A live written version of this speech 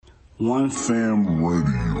One Fam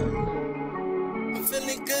Radio. I'm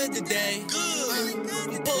feeling good today.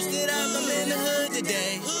 I'm posted up, I'm in the hood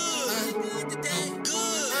today.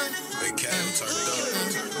 Big Cam turned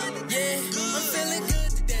up. Yeah, I'm feeling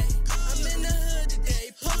good today. I'm in the hood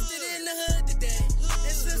today. Posted in the hood today.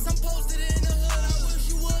 And since I'm posted in the hood, I wish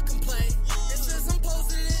you would complain. And since I'm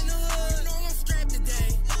posted in the hood, you know I'm strapped today.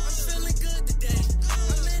 I'm feeling good today.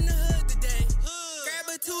 I'm in the hood today. Grab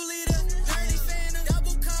a 2-liter, 30 Phantom,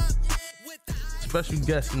 double cup with the Special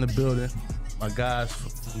guest in the building. My guys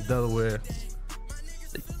from Delaware.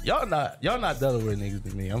 Y'all not Delaware niggas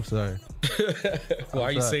to me. I'm sorry. Why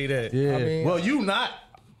you say that? Yeah. I mean, well, you not.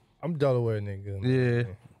 I'm Delaware nigga.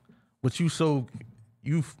 Yeah. But you so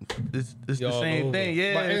you. It's the same over. thing.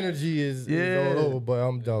 Yeah. My energy is all over, but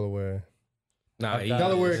I'm Delaware. Nah,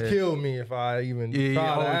 Delaware killed me if I even try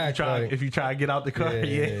to act like. If you try to get out the car,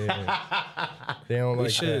 Yeah. They don't like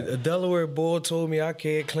shit. that. A Delaware boy told me I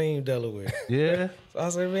can't claim Delaware. Yeah. So I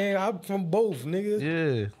said, man, I'm from both,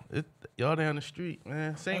 nigga. Yeah. Y'all down the street,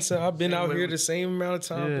 man. Same. I said, I've been same out way here we- the same amount of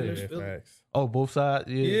time. Yeah. Been in Yeah, Philly. facts. Oh, both sides.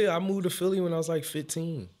 Yeah. Yeah, I moved to Philly when I was like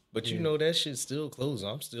 15. But you know that shit's still closed.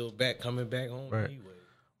 I'm still coming back home Right. anyway.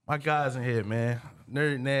 My guys in here, man.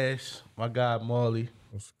 Nerd Nash. My guy Marley.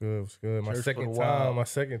 What's good? What's good? My Church for second the wild. time. My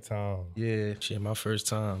second time. Yeah. Shit, my first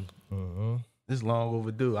time. It's long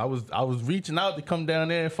overdue. I was reaching out to come down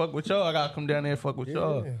there and fuck with y'all. I gotta come down there and fuck with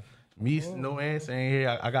y'all. Yeah. Meese, no answer ain't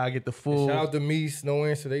here. I gotta get the full. Shout out to Meese. No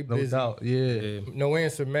answer. They No busy. doubt. Yeah. No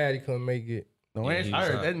answer. Mad he couldn't make it. No Yeah, answer. he I was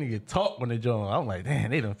heard out. that nigga talk on the joint. I'm like, damn,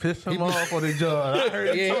 they done pissed him off on the joint. I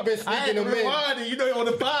heard Yeah, he talk. been I had speaking to to me. rewind it. You know, on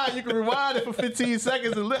the pod, you can rewind it for 15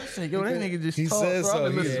 seconds and listen. Yo, that nigga just He talk. said bro. so.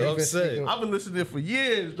 I've been He listening. upset. I've been listening for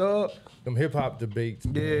years, dog. Them hip hop debates.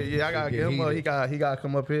 man. Yeah, I gotta They get him up. heated. He gotta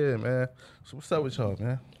come up here, man. So what's up with y'all,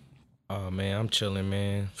 man? Oh, man, I'm chilling,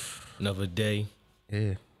 man. Another day.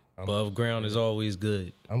 Yeah. Above ground is always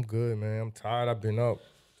good. I'm good, man. I'm tired. I've been up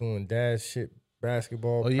doing dad shit,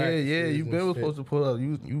 basketball. Oh yeah. practices You and been shit. supposed to pull up.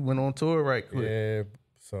 You went on tour right quick. Yeah,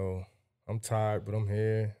 so I'm tired, but I'm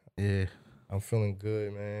here. Yeah. I'm feeling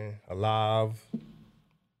good, man. Alive.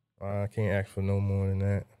 I can't ask for no more than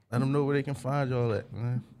that. Let them know where they can find y'all at,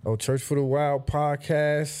 man. Oh, Church for the Wild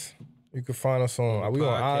podcast. You can find us on. We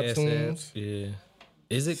on Podcast iTunes. app. Yeah.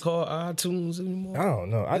 Is it called iTunes anymore? I don't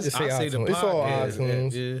know. I just say I say the iTunes. It's all podcast iTunes.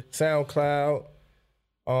 app, yeah.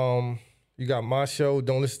 SoundCloud. You got my show.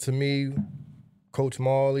 Don't Listen to Me. Coach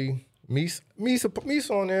Marley. Meese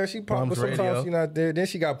on there. She pop, Plums but sometimes Radio. she not there. Then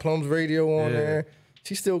she got Plums Radio on Yeah. there.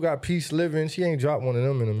 She still got Peace Living. She ain't dropped one of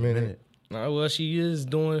them in a minute. Nah, well, she is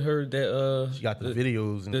doing her that. She got the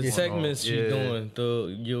videos and The going segments on. she Yeah.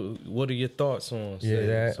 doing. What are your thoughts on? Yeah, say,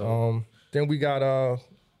 that. so. Then we got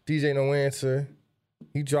DJ No Answer.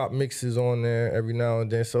 He drop mixes on there every now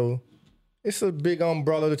and then. So it's a big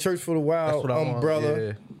umbrella. The Church for the That's Wild what I want. umbrella.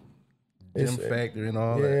 Yeah. It's- Gym Factor and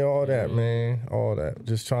all yeah, that. all that, man. All that.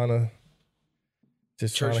 Just trying to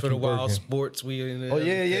Church for the keep Wild working. Sports. We in there. Oh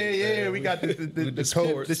yeah. We got the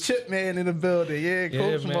sports. chip man in the building. Yeah,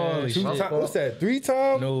 Coach man. Marley. Two My time, fault. what's that? 3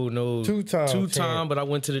 times? No. 2 times. 2 champ. times, but I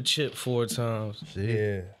went to the chip 4 times. Yeah.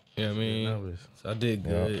 You know what I mean? numbers. So I did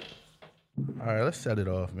good. All right, let's set it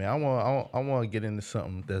off, man. I want to get into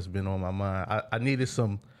something that's been on my mind. I needed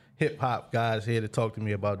some hip hop guys here to talk to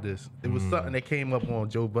me about this. It was something that came up on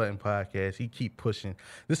Joe Budden podcast. He keep pushing.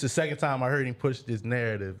 This is the second time I heard him push this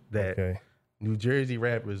narrative that Okay. New Jersey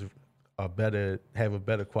rappers have a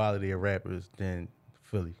better quality of rappers than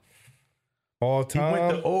Philly. All He went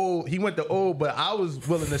time. to old. He went to old, but I was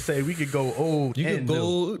willing to say we could go old. You and can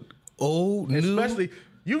new. go old, new. Especially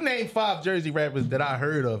you name 5 Jersey rappers that I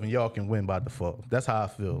heard of, and y'all can win by default. That's how I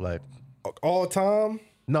feel. Like, All time?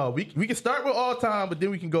 no, we can start with all time, but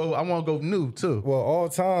then we can go. I want to go new too. Well, all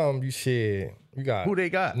time, you got Who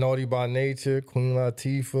they got? Naughty by Nature, Queen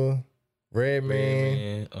Latifah,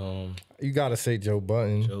 Redman. Man, You gotta say Joe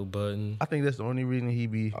Budden. Joe Budden. I think that's the only reason he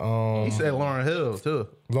be. He said Lauryn Hill too.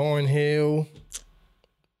 Lauryn Hill.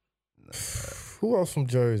 Who else from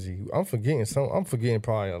Jersey? I'm forgetting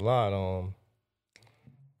probably a lot.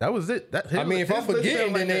 That was it. I mean, if I'm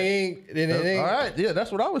forgetting, then they ain't. Then it ain't. All right, yeah,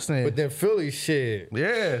 that's what I was saying. But then Philly shit,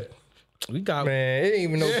 yeah, We got man, it ain't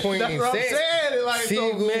even no point that's in what I'm saying. saying. Like, so,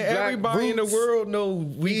 Seagull, man, Black everybody in the Roots, world know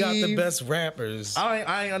we got the Eve. best rappers.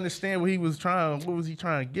 I ain't understand what he was trying. What was he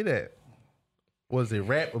trying to get at? Was it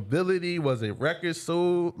rap ability? Was it record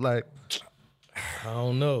sold? Like, I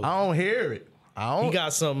don't know. I don't hear it. I don't. He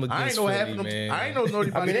got something I ain't against know half Philly, of them. man. I ain't know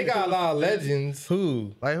nobody. I mean, they got a lot of legends.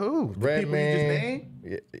 Who? Like who? The people you just Redman.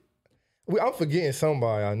 named? I'm forgetting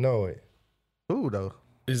somebody. I know it. Who though?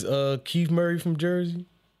 Is Keith Murray from Jersey?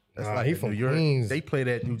 That's Nah, like he a from New York. Queens. They play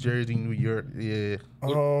that New Jersey, New York. Yeah.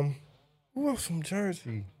 Who else from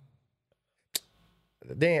Jersey?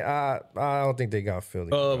 I don't think they got Philly.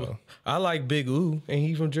 I like Big U. Ain't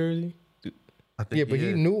he from Jersey? I think Yeah, but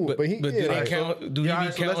he knew. But he do they count? Do Yeah, he all be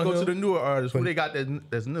right, so let's counting go to him? the newer artists. Who they got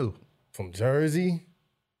that's new? from Jersey.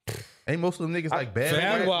 Ain't most of them niggas like bad?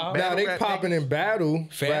 Fetty Wap. Now they popping in battle.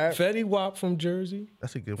 rap. Fetty Wap from Jersey.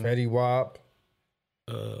 That's a good one. Fetty Wap.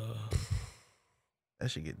 That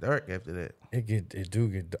should get dark after that. It do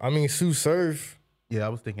get. I mean, Sue Surf. Yeah, I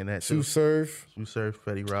was thinking that Sue too. Surf. Sue Surf,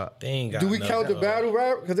 Fetty Rock. They ain't got Do we enough, count the though. battle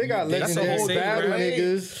rap? Because they got That's a legendary whole battle thing, right?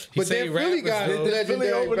 niggas. He But say then Philly rappers, got though.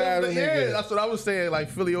 legendary battle Yeah, niggas. that's what I was saying. Like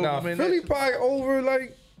Philly over Nah, man. Philly probably over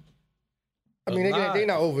like. I mean, they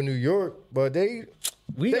not over New York, but they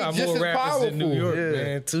We They got just more as rappers in New powerful. York, Yeah.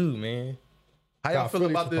 man, too, man. How y'all Nah, feel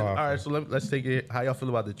Philly's about the? All powerful. right, so let's take it. How y'all feel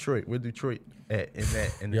about Detroit? Where Detroit at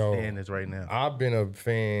in the Yo. standings right now? I've been a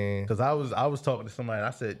fan. Because I was talking to somebody. And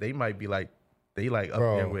I said they might be like up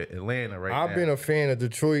Bro, there with Atlanta right now. I've been a fan of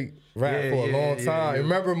Detroit rap Yeah, for a yeah, long yeah, time. yeah.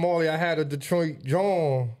 Remember, Molly, I had a Detroit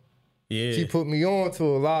John. Yeah. She put me on to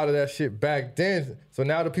a lot of that shit back then. So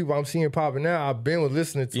now the people I'm seeing popping now, I've been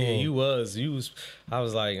listening to Yeah, them. you was. I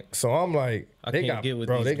was like, So I'm like, I they can't got, get with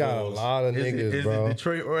bro, these they got girls. a lot of Is niggas, bro. it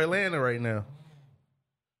Detroit or Atlanta right now?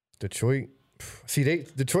 Detroit. See,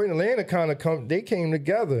 Detroit and Atlanta kind of they came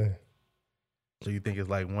together. So you think it's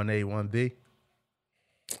like 1A, 1B?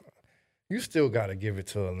 You still got to give it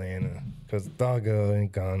to Atlanta because Thugger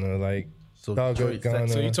and Ghana, like, So Thugger, Detroit, Ghana.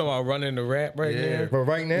 so you talking about running the rap right Yeah. now? but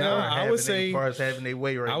right now, Nah, I would say- as far as having their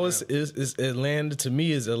way right I now. was it's Atlanta to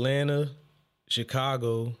me is Atlanta,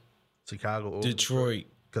 Chicago, Chicago, over Detroit.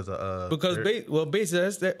 because Because basically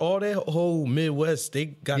that's that all that whole Midwest they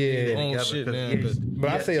got Yeah. their own together, shit 'cause, now. yeah, 'Cause- but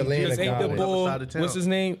I say Atlanta Because ain't got the it. Other boy, side of town. what's his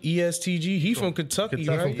name? ESTG. He from Kentucky,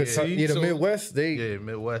 Kentucky, right? from Kentucky, See? the So- Midwest, they. yeah,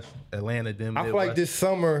 Midwest, Atlanta, them. I feel like this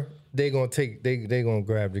summer they gonna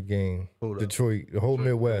grab the game. Hold up. Detroit, the whole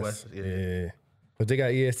Detroit, Midwest. Midwest, yeah. Yeah. But they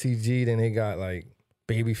got ESTG, then they got like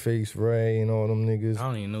Babyface Ray and all them niggas. I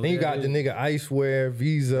don't even know Then you who got that the nigga Icewear,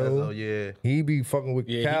 Vizo. Oh yeah, He be fucking with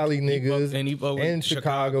Yeah, Cali he niggas fuck with and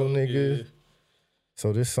Chicago niggas. yeah.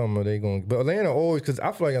 So this summer they going, but Atlanta always, cause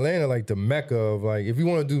I feel like Atlanta like the mecca of like, if you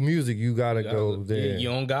want to do music, you gotta go there. You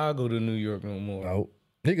don't gotta go to New York no more. No,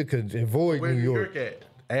 nigga could avoid where New York. at?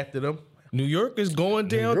 After them, New York is going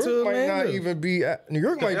New down York to might Atlanta. not even be. New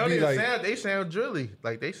York they might don't be even like. sound. They sound drilly.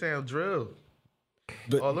 Like they sound drill.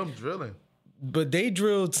 But- All them drilling. But they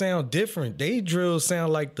drill sound different. They drill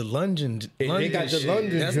sound like the London. They got the shit.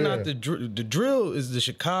 London That's drill. not the drill. The drill is the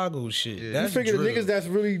Chicago shit. You That's figure drill. the niggas that's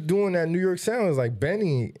really doing that New York sound is like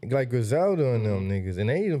Benny, like Griselda and them niggas, and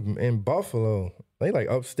they in Buffalo. They like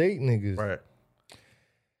upstate niggas. Right.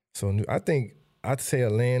 So I think I'd say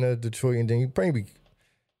Atlanta, Detroit, and then you probably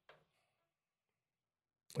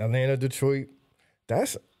Atlanta, Detroit.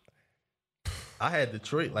 That's I had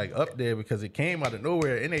Detroit like up there because it came out of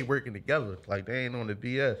nowhere and they working together. Like they ain't on the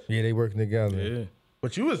BS. yeah, they working together. Yeah.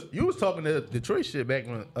 But you was talking to Detroit shit back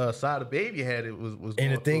when Side of Baby had it was.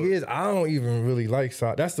 And the going thing through it. is, I don't even really like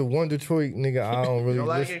Side. That's the one Detroit nigga I don't really You don't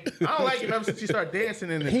like listen. it? I don't like it ever since he started dancing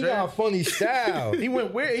in the He dress. got funny style. He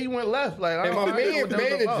went where? He went left. Like I And don't my know man what that was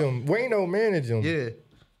managed about. him. Wayno managed him. Yeah.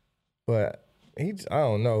 But I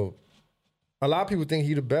don't know. A lot of people think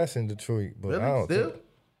he the best in Detroit, but Really? I don't Still? think.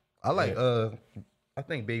 I like I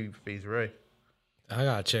think Babyface Ray. I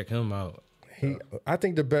gotta check him out. I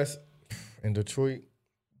think the best in Detroit.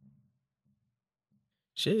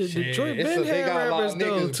 Shit, Detroit It's been they had got a lot rappers of though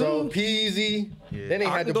niggas, bro. too. Peasy. Yeah. Then they I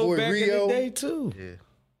had can the go boy back Rio. in the day too. Yeah.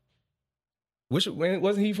 Which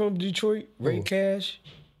wasn't he from Detroit? Ray Who? Cash.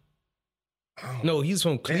 No, he's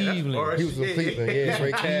from Cleveland. He was from Cleveland. Yeah,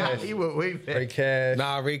 Ray Cash. He went way back. Ray Cash.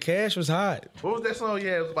 Nah, Ray Cash was hot. What was that song?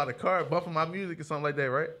 Yeah, it was about a car bumping my music or something like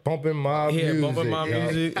that, right? Bumping my He had music. bumping my yo.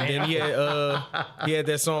 music, and then he had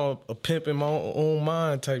that song "A Pimp in My Own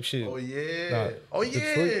Mind" type shit. Oh yeah. Nah, Oh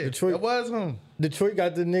yeah. Detroit- That was him. Detroit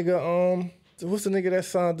got the nigga, what's the nigga that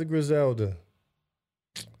signed to Griselda?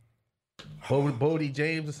 Bodie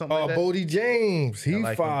James or something Oh, like that. Bodie James. He I like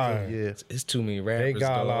him too, fire. Yeah. It's too many rappers. They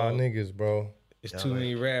got a lot of dog. niggas, bro. It's too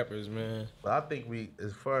many rappers, man. But I think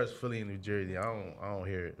as far as Philly and New Jersey, I don't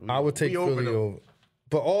hear it. I would take Philly them. over.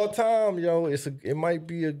 But all time, yo, it might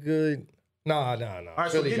be a good. Nah. All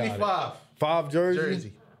right, Philly so give me got it. 5. 5 Jersey,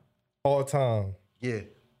 Jersey. all time. Yeah.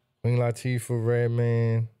 Queen Latifah,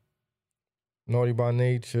 Redman, Naughty by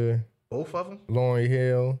Nature, Both of them? Lauryn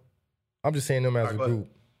Hill. I'm just saying them as All right, a go group.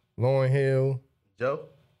 Lauryn Hill Joe?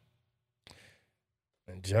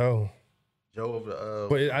 and Joe. Joe over the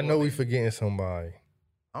But I know we forgetting somebody.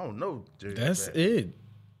 I don't know Jersey. That's rap. it.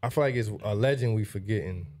 I feel like it's a legend we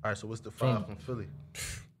forgetting. All right, so what's the 5 from Philly?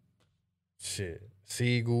 Shit.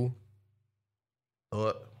 Siegel.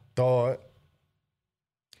 Thought.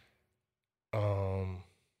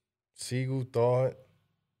 Siegel, Thought.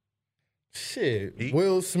 Shit. Meek.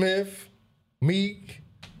 Will Smith, Meek.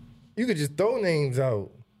 You could just throw names out.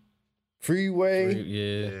 Freeway.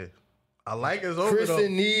 Yeah. I like his over Chris though.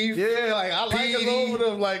 and Neve. Yeah, like I like his Petey. over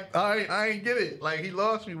them. Like I ain't get it. Like he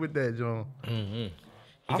lost me with that, John.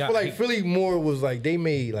 I feel like Philly more was like they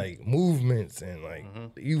made like movements and like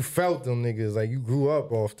you felt them niggas. Like you grew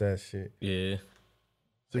up off that shit. Yeah.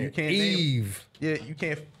 So you can't name. Eve. Yeah, you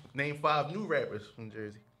can't name 5 new rappers from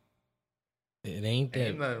Jersey. It ain't that.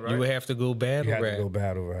 Ain't nothing, right? You would have to go battle You had rap. to go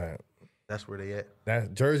battle rap. That's where they at.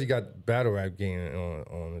 That Jersey got battle rap game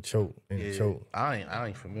on the choke the choke. I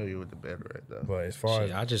ain't familiar with the battle rap though. But as far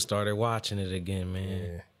Shit, as I just started watching it again, man.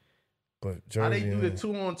 yeah, but How Jersey, they do the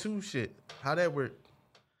 2-on-2 shit? How that work?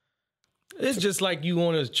 It's just like you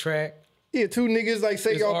on a track. yeah, two niggas like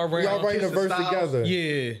say It's y'all all around. writing a Kiss the verse styles. together.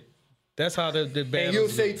 Yeah. That's how the battle. And you'll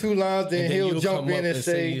say 2 lines, then and he'll you'll jump come in up and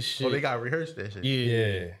say, your shit. Oh, they got rehearsed that shit. Yeah.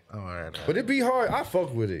 yeah. All right. But it be hard. I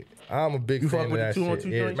fuck with it. I'm a big You fan fuck of with the that 2-on-2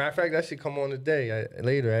 shit. Yeah. joints? Matter of fact, that shit come on today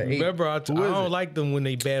later at 8. Remember, I don't like them when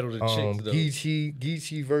they battle the chicks, though.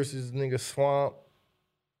 Geechee versus nigga Swamp.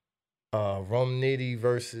 Rum Nitty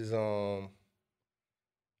versus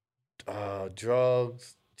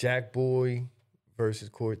Drugs. Jack Boy versus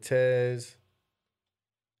Cortez.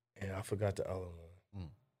 And I forgot the other one.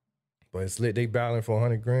 But it's lit. They battling for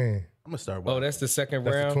 $100 grand. I'm gonna start. Oh, that's the second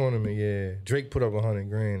That's the round? tournament. Yeah, Drake put up $100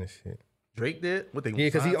 grand and shit. Drake did. What they? Yeah,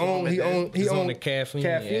 because he signed to him owned at he the end? owned he It's on owned the caffeine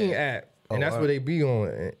app, and Oh, that's wow. where they be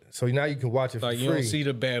on. So now you can watch it for Like, free. you don't see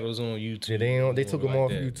the battles on YouTube. Yeah, they took them like off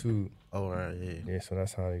that. YouTube. Oh, all right. Yeah. Yeah, so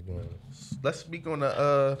that's how they doing it. Let's speak on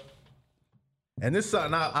the. And this is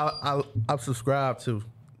something I've subscribed to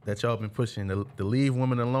that y'all been pushing the Leave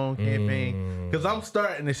Women Alone campaign because I'm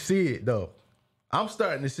starting to see it though. I'm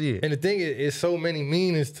starting to see it. And the thing is, it's so many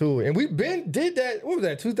meanings to it. And we did that. What was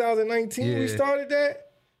that? 2019. We Yeah. started that.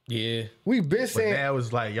 Yeah. We've been But saying now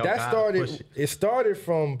it's like y'all that gotta started. push it. It started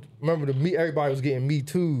from everybody was getting Me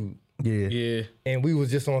Too. Yeah. Yeah. And we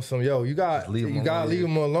was just on some, yo, you gotta leave 'em alone, leave yeah.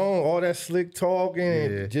 them alone. All that slick talking, Yeah.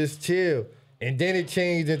 and just chill. And then it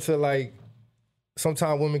changed into like,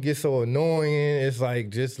 sometimes women get so annoying. It's like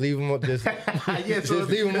just leave them, just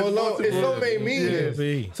leave them alone. It's so many meanings.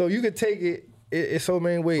 Yeah. So you could take it. It's so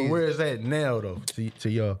many ways. Where is that now though? To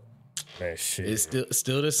y'all, Man, shit. It's still the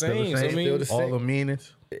Still same. the So, I same? mean, Still the all same. the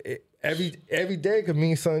meanings. Every day could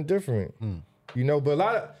mean something different. You know,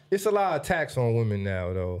 but it's a lot of attacks on women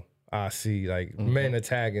now though. I see like men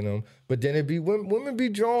attacking them, but then it be women be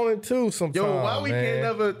drawing too sometimes. Yo, why we man.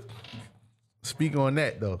 can't never speak on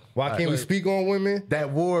that though? Why can't we speak on women?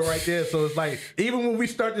 That war right there. So it's like even when we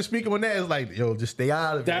start to speak on that, it's like yo, just stay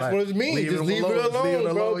out of it. That's Like, what it means. Just them leave it just leave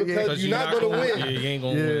alone, bro, yeah. because you're not gonna win. Yeah, you ain't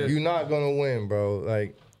gonna Yeah. win. You're not gonna win, bro.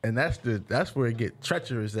 Like, And that's where it get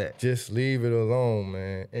treacherous at. just leave it alone,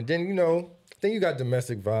 man. And then then you got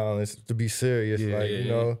domestic violence to be serious,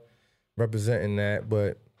 representing that.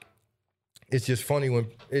 But it's just funny when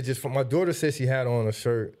my daughter said she had on a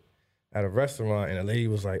shirt at a restaurant, and a lady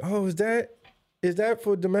was like, "Oh, is that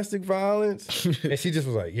for domestic violence?" And she just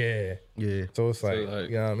was like, "Yeah." Yeah. So it's like, like-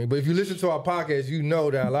 you know what I mean? But if you listen to our podcast, you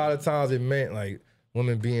know that a lot of times it meant like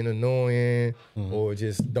women being annoying or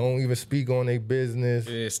just don't even speak on their business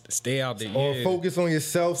Yeah, stay out there. or Yeah. focus on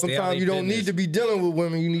yourself. Stay out Sometimes they you don't business. need to be dealing with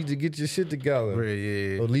women. You need to get your shit together.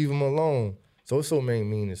 Yeah. Or leave them alone. So it's so many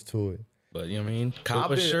meanings to it. But you know what I mean?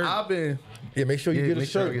 Cop a shirt. I've been Yeah, make sure you Yeah, get a make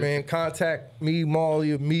sure shirt, you get man. Contact me,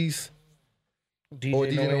 Molly, or Meese, or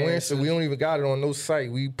DJ No Answer. We don't even got it on no site.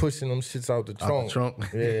 We pushing them shits out the trunk. trunk.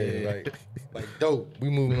 Yeah, like dope. We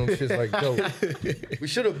moving them shits like dope. We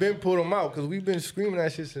should have been put them out because we've been screaming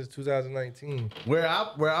that shit since 2019. where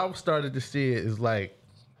I started to see it is like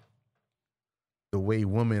the way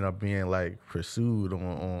women are being like pursued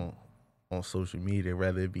on social media,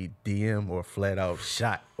 whether it be DM or flat out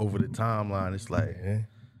shot over the timeline. It's like Yeah.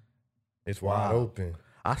 It's wide Wow. open.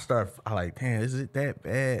 I like, damn, is it that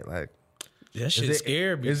bad? Like, That shit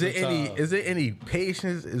scared me. Is it sometimes. any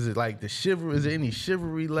patience? Is it like the chivalry? Is there any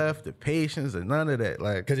chivalry left? The patience or none of that?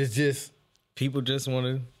 Like, Because it's just People just want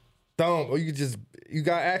to. thumb, or you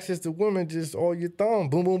got access to women, just all your thumb.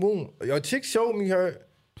 Boom, boom, boom. Your chick showed me her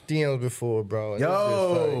DMs before, bro. and it's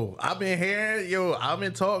just like, I've been hearing, I've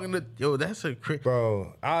been talking to, that's a crazy.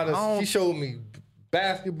 bro, she showed me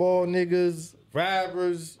basketball niggas,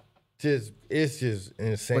 rappers. It's just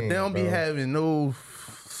insane. But they don't be bro. having no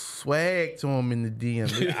swag to them in the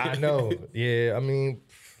DM. I know. Yeah, I mean,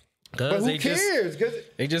 but who cares? Because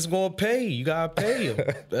They just gonna pay. You gotta pay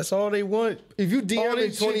them. That's all they want. if you All DMing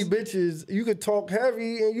these 20 chicks- bitches, you could talk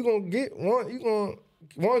heavy and you gonna get one. You gonna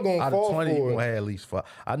one gonna Out fall of 20, you for gonna it. have at least 5.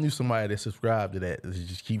 I knew somebody that subscribed to that. That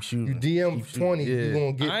just keep shooting. You DM keep shooting. 20, you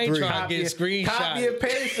gonna get I ain't 3. trying to get screenshot. Copy and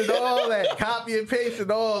paste and all that. Copy and paste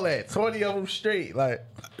and all that. 20 of them straight. Like,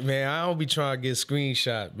 Man, I don't be trying to get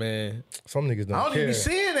screenshot, man. Some niggas don't I don't care. even be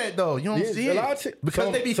seeing that though. You don't Yeah, see a it lot of because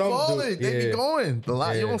some- they be some do, falling. They yeah. be going. A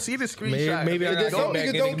lot. You Yeah. don't see the screenshot. Maybe I And gotta then some get back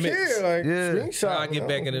niggas in don't the mix. care. Like, Yeah. screenshot. I get you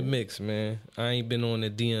back know? in the mix, man. I ain't been on the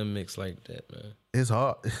DM mix like that, man. It's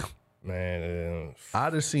hard. Man, I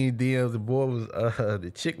just seen DMs. The boy was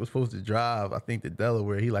the chick was supposed to drive. I think to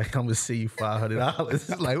Delaware. He like, I'm gonna see you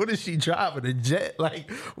 $500. Like, what is she driving? A jet? Like,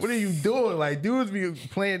 what are you doing? Like, dudes be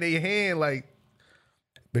playing their hand. Like,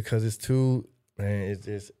 because it's too, man,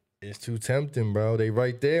 it's too tempting, bro. They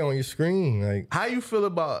right there on your screen. Like, how you feel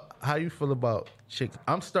about chicks?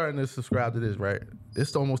 I'm starting to subscribe to this. Right,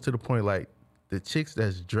 it's almost to the point like the chicks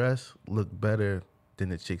that's dressed look better than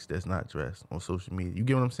the chicks that's not dressed on social media. You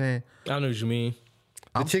get what I'm saying? I know what you mean.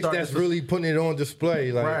 the chicks that's really putting it on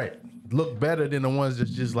display. Like, right look better than the ones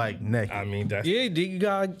that's just like naked. I mean, that's. Yeah, you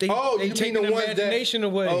got they Oh, they you mean taking the the ones imagination that,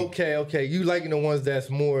 away. Okay. You liking the ones that's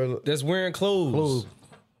more. That's wearing clothes. Clothes.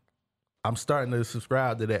 I'm starting to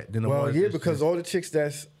subscribe to that. Than the Well, ones yeah, that's because just- all the chicks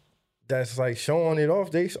that's like showing it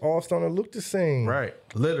off, they all starting to look the same. right,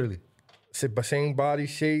 literally. Same body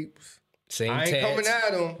shapes. Same I ain't tats. coming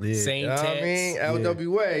at them. Yeah. Same You know what tats. I mean?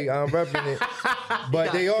 LWA, I'm repping it.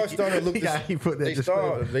 But they are starting to look Yeah, he put that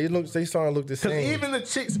disclaimer. they starting to look the Because same. even the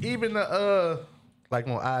chicks, even the like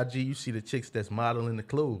on IG, you see the chicks that's modeling the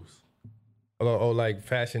clothes. or like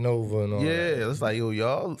Fashion Nova and all that. Yeah, it's like, yo,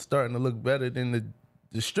 y'all starting to look better than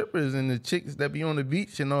the strippers and the chicks that be on the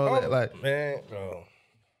beach and all that. Like, Man, bro.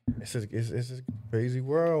 It's a crazy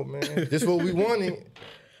world, man. This what we wanted.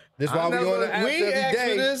 This why we on the apps we every asked for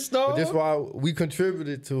day. this, But dog. this why we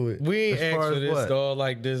contributed to it. We ain't As far asked for as this, what? dog,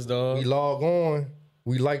 like this, dog. We log on.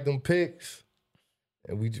 We like them pics.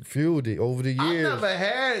 And we fueled it over the I years. never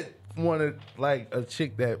had like a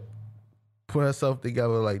chick that put herself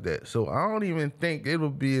together like that. So I don't even think it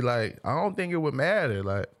would be like, I don't think it would matter.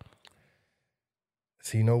 Like,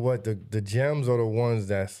 See, you know what? The gems are the ones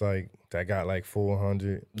that's like that got like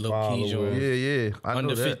 400 Low-key followers. joint. yeah. I Under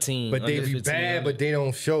know that. 15. But they under be 15, bad, but they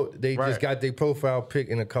don't show. They Right. just got their profile pic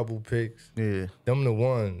and a couple pics. Yeah. Them the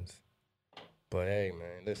ones. But hey,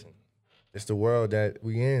 man, listen. It's the world that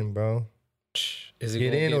we in, bro. Is it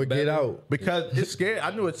Get gonna in or better? get out. Because it's scary.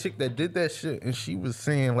 I knew a chick that did that shit, and she was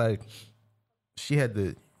saying like she had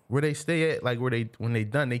to where they stay at, like when they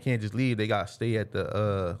done, they can't just leave. They gotta stay at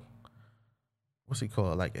the what's it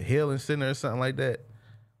called, like a healing center or something like that.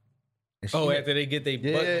 And she Oh, had- after they get their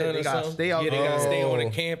Yeah, butt done they or gotta something? stay out Yeah, they gotta there. stay on the Oh.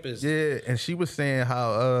 campus. yeah, and she was saying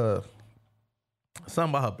how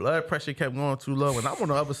something about her blood pressure kept going too low, and I'm on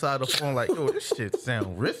the other side of the phone like, yo, this shit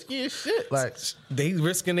sound risky as shit. Like, They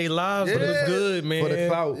risking their lives, but Yeah. it's good, man. For the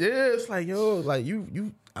clout. yeah, it's like, yo, like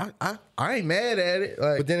I ain't mad at it.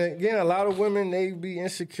 Like, But then again, a lot of women, they be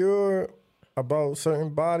insecure about certain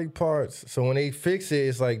body parts. So when they fix it,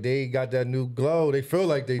 it's like they got that new glow. They feel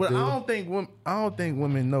like they but do. I don't think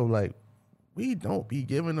women know, like, we don't be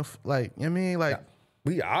giving a like, you know what I mean, like,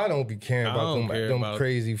 I don't be caring I about don't care them about-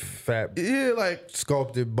 crazy fat yeah, like,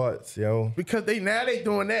 sculpted butts, yo. because they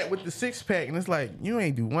doing that with the 6-pack, and it's like, you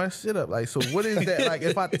ain't do one sit up. Like, so what is that? Like,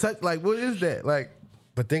 if I touch, like, what is that? Like,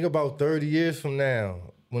 But think about 30 years from now,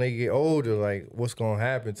 when they get older, like what's gonna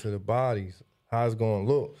happen to the bodies? How it's gonna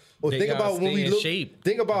look? Or They think gotta about when stay we in look. shape.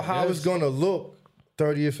 Think about how it's Yes. gonna look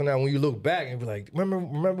 30 years from now when you look back and be like,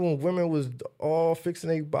 remember when women was all fixing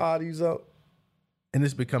their bodies up? and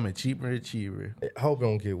it's becoming cheaper and cheaper. I hope it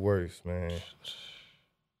don't get worse, man.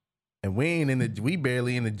 And we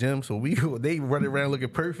barely in the gym, so they run around looking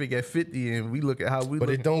perfect at 50, and we look at how we But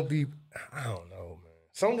look. it don't be. I don't know, man.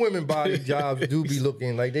 Some women body jobs do be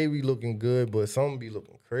looking like they be looking good, but some be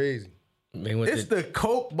looking crazy. They went It's to the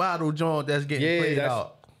Coke bottle joint that's getting Yeah, played that's-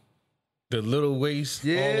 out. the little waist, all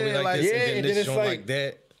the way Yeah, like, like- this, yeah, and then and this then it's joint like- like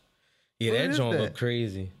that. Yeah, What that is joint that? look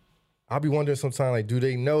crazy. I be wondering sometimes, like, do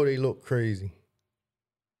they know they look crazy,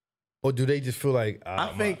 or do they just feel like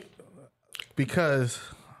I think because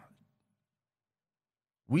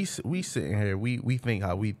we sitting here, we think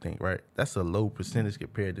how we think, right? That's a low percentage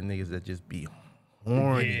compared to niggas that just be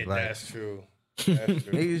horny. Yeah, like, that's true. That's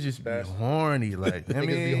true. niggas just be horny. Like, I Niggas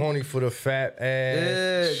mean, be horny for the fat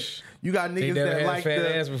ass. yeah. You got niggas never that had like fat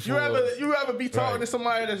the. ass before. You ever be talking Right. to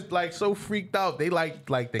somebody that's like so freaked out? They like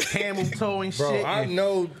the camel toe and Bro, shit. I and-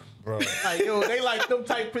 know, bro. Like, yo, they like them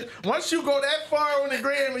type. Once you go that far on the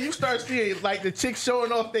gram and you start seeing like the chicks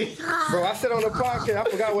showing off they. Bro, I said on the podcast, I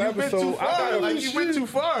forgot what You been episode. too far. Like, you went too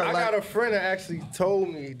far. I Like- got a friend that actually told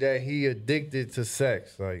me that he addicted to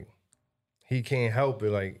sex. Like, he can't help it.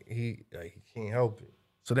 Like, he can't help it.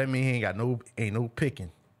 So that means he ain't no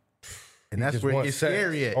picking. And He that's just where it want gets sex.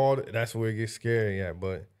 scary at. That's where it gets scary at.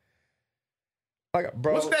 But like,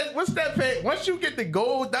 bro, What's that pay? Once you get the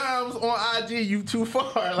gold dimes on IG, you too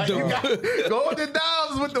far. Like you got golden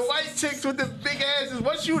dimes with the white chicks with the big asses.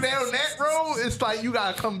 Once you down that road, it's like you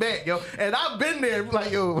gotta come back, yo. And I've been there,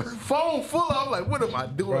 like yo, phone full. I'm like, what am I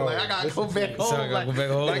doing? Bro, like I gotta go back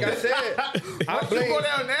home. Like I said, I Once you go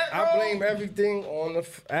down that I road- blame everything on the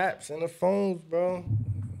apps and the phones, bro.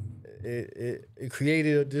 It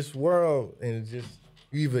created this world, and it's just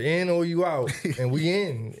you either in or you out, and we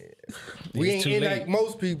in. We ain't too in late. like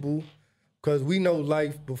most people, cause we know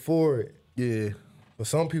life before it. Yeah. But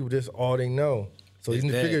some people, that's all they know. So It's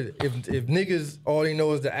you that. figure if niggas all they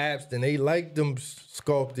know is the apps, then they like them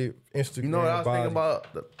sculpted Instagram You know what I was thinking bodies.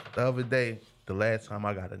 about the other day? The last time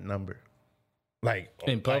I got a number. Like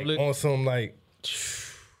In public? on some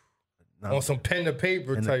on some pen to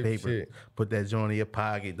paper In the type paper. shit. Put that joint in your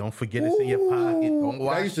pocket. Don't forget it's in your pocket. Don't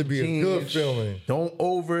wash That used to be a jeans. good feeling. Don't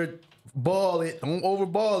overball it. Don't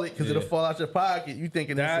overball it because it'll fall out your pocket. You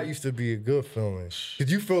thinking That it's used to be a good feeling.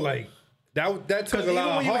 Cause you feel like that took because a even lot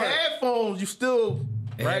when of you heart. had phones, you still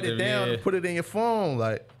write it down yeah. and put it in your phone.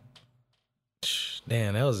 Like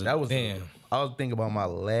Damn, that was damn. I was thinking about my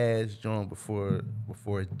last joint before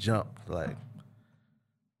it jumped. Like,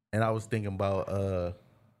 and I was thinking about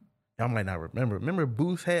y'all might not remember. Remember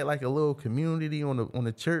Boost had like a little community on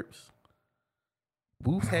the chirps.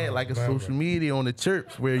 Boost had like a social media on the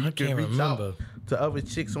chirps where you could can't reach remember. out to other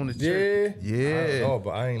chicks on the chirp. Yeah. I don't know, but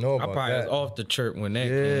I ain't know I about probably that. was off the chirp when that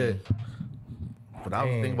Yeah. came. But I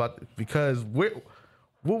was thinking about because what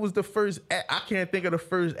was the first app? I can't think of the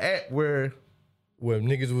first app where Where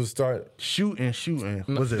niggas would start. shooting.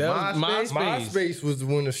 Was it That was MySpace? MySpace was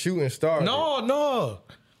when the shooting started. No.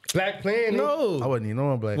 Black Planet. I No. wasn't even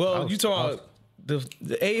on Black. I Well, was- you talking about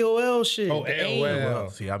the AOL shit. Oh, the AOL. AIM.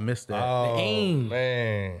 See, I missed that. Oh, AIM.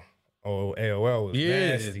 man. Oh, AOL was Yeah,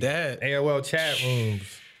 nasty. that. AOL chat rooms.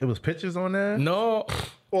 It was pictures on there. No.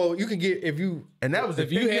 Well, you could get if you And that was the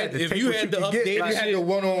If you thing. had- to if take you what had the could get. updated if you had shit. the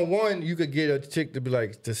one-on-one, you could get a chick to be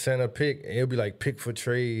like to send a pic, and it'll be like pick for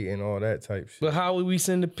trade and all that type shit. But how would we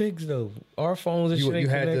send the pics though? Our phones and You, shit ain't you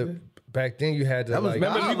had connected. to back then. You had to That was like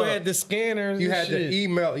Remember, Nah, people look. had the scanners. you and had shit. to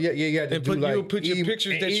email. Yeah, you had to And do put- you like would put your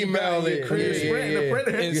pictures that you email got in it. your crib. Sprint the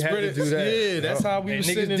printer. And You had spread to it. do that. Yeah, that's how we And was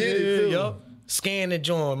niggas sending did it, it. too. Yup. Scan the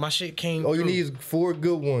joint. My shit came. All you through. need is 4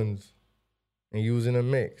 good ones, and you was in a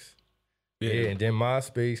mix. Yeah, and then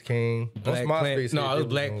MySpace came. Black Once Planet. MySpace No, hit, it was there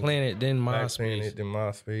Black no Planet, then Black MySpace. Planet, then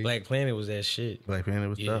MySpace. Black Planet was that shit. Black Panther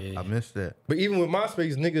was tough. Yeah. I missed that. But even with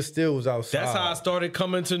MySpace, niggas still was outside. That's how I started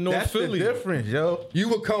coming to North That's Philly. the difference, yo. You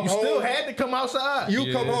would come You home. still had to come outside.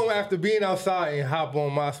 You come home after being outside and hop on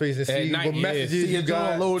MySpace and see night, what yeah. messages See you your got.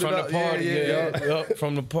 joint loaded From the up. party, Yeah. Yup,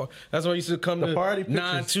 from the party. That's why I used to come The to party pictures.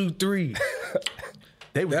 923.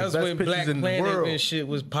 They was That's the best when pictures Black in the Planet world. and shit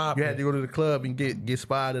was popping. You had to go to the club and get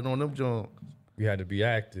spotted on them joints. You had to be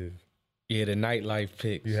active. Yeah, the nightlife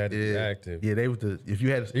pics. You had to be active. Yeah, they was the if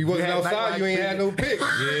you had You wasn't had outside, you ain't had no pics.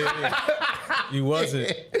 You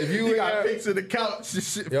wasn't. If you You got had- pics of the couch, and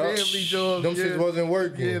shit, Yup. family joints. Them shits wasn't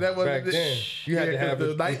working. Yeah, that wasn't back the- then. You had Yeah, to 'cause have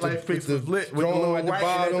the it nightlife pics was lit with the drone little at the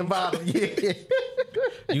writing bottom. Yeah.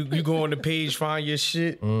 You go on the page, find your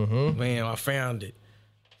shit. Mm-hmm. Man, I found it.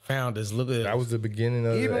 Found us. Look at That was the beginning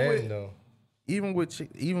of Even the with- end, though.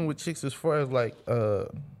 even with chicks as far as like with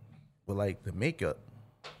like the makeup.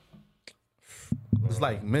 It's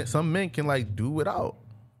like some men can like do without.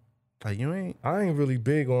 Like you ain't. I ain't really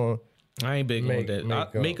big on. I ain't big on that.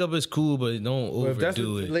 Makeup. Makeup is cool, but don't But if that's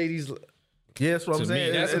overdo what it. ladies. Yeah, that's what I'm To me,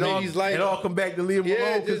 saying. that's it, what all, ladies like. it all come back to leave them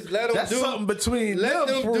Yeah, alone. 'cause just let 'em that's do- something between let them.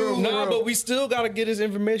 them for do- real, Nah, for real. but we still gotta get this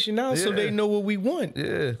information out so Yeah. they know what we want.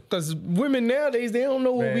 Yeah. Because women nowadays, they don't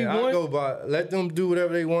know what we Man, I want. go by let them do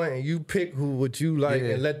whatever they want, and you pick what you like, Yeah.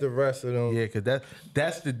 and let the rest of them. Yeah, cause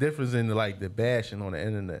that's the difference in the bashing on the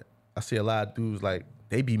internet. I see a lot of dudes like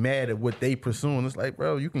they be mad at what they pursuing. It's like,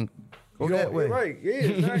 bro, you can go You that don't- way. right? Yeah,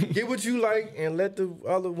 exactly. Get what you like, and let the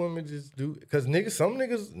other women just do. Cause some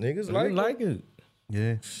niggas I like it.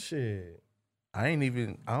 Yeah. shit. I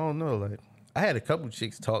don't know. Like I had a couple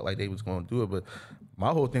chicks talk like they was gonna do it, but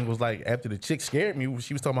my whole thing was like after the chick scared me,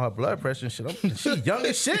 she was talking about her blood pressure and shit. She young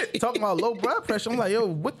as shit, talking about low blood pressure. I'm like, yo,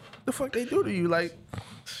 what the fuck they do to you? Like,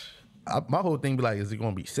 my whole thing be like, is it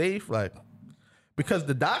gonna be safe? Like, because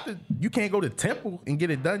the doctor, you can't go to Temple and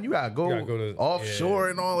get it done. You gotta go, to- offshore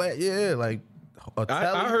and all that. Yeah, like a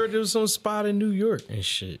I heard there was some spot in New York and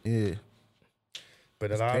shit. Yeah,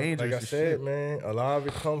 But a lot, like dangerous I as said, shit. man, a lot of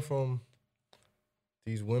it come from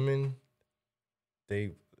these women.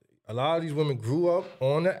 A lot of these women grew up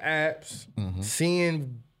on the apps, Mm-hmm.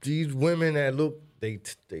 seeing these women that look they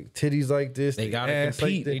titties like this. They gotta ass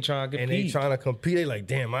compete. Like They trying to and they compete. trying to compete. They like,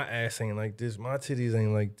 damn, my ass ain't like this. My titties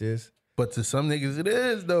ain't like this. But to some niggas, it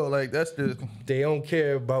is though. Like that's the They don't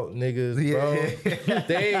care about niggas, bro.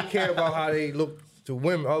 They ain't care about how they look to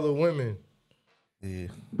women, other women. yeah.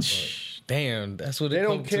 Damn, that's what They it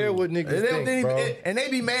don't come care to. what niggas They don't think, bro. and they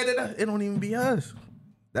be mad at us. It don't even be us.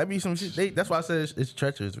 That be some shit. That's why I said it's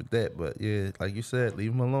treacherous with that. But yeah, like you said,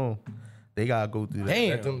 leave them alone. They gotta go through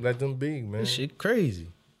that. Damn, Let them be, man. this shit crazy.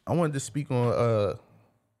 I wanted to speak on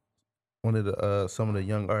one of the some of the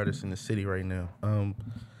young artists in the city right now.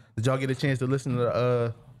 Did y'all get a chance to listen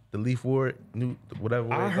to the Leaf Ward new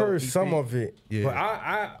whatever? I heard some of it, Yeah. but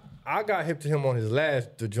I got hip to him on his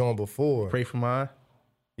last the joint before. Pray for Mine.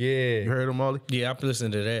 Yeah, You heard him, Molly? Yeah, I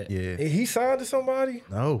listened to that. Yeah. He signed to somebody.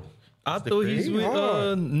 No. I thought he's He with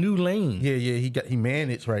hard. New Lane. Yeah, he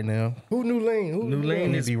managed right now. Who New Lane? Who New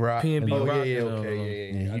Lane is PNB Rock. PNB Oh Rock. yeah, and,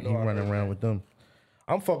 okay, Yeah, I he know I running heard around that. with them.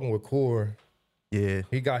 I'm fucking with Core. Yeah.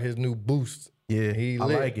 He got his new boost. Yeah, He I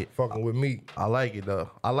lit. like it. Fucking with me. I like it though.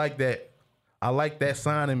 I like that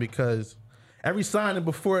signing because every signing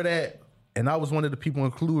before that, and I was one of the people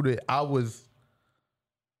included, I was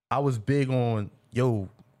big on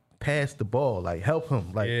pass the ball, like help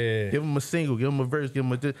him, like Yeah. give him a single, give him a verse, give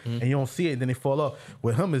him a this, and you don't see it, and then they fall off.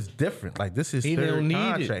 With him, it's different. Like this is He third don't need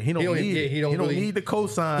contract. it. He don't don't- need yeah, it. he He don't don't really- need the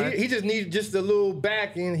cosign. He just needs just a little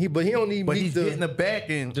back end. But he don't need but me he's to. getting the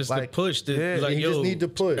back end, Just like, to push. yeah, Like, he yo, just need to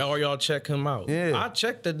push. Or y'all check him out. Yeah. I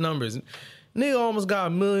checked the numbers. Nigga almost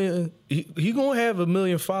got 1 million. He gonna have 1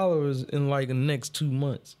 million followers in like the next 2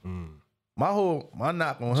 months. my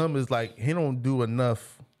knock on him is like he don't do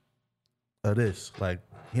enough of this. Like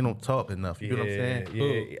he don't talk enough. You know what I'm saying?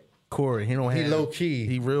 Yeah. Corey, he don't He have low key.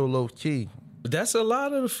 He real low key. But that's a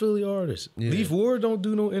lot of the Philly artists. Leaf Ward don't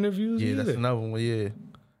do no interviews Yeah, either. that's another one. Yeah,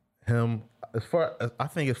 him. As far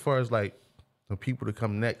as like the people to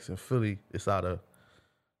come next in Philly, it's out of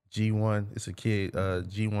G1. It's a kid,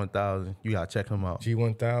 G1000. You gotta check him out.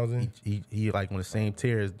 G1000. He like on the same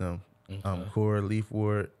tier as them. Corey, Leaf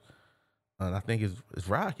Ward, and I think it's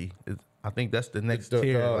Rocky. I think that's the next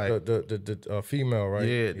tier. Like, The female, right?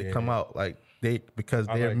 yeah, they come out like because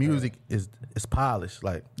I their like music is polished.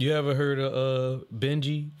 Like, You ever heard of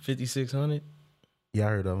Benji 5600? yeah, I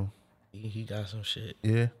heard of him. He got some shit.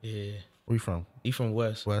 Yeah, Yeah, where you from? he from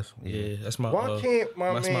West. West. Yeah, that's my. Why can't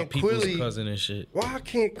my that's man my people's Quilly- cousin and shit. Why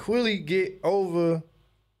can't Quilly get over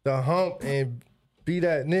the hump and be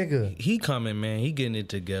that nigga? He coming, man. He getting it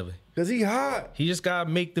together. Cause he hot. He just gotta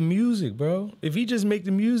make the music, bro. If he just make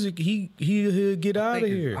the music, he'll get out of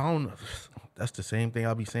think here. I don't know. That's the same thing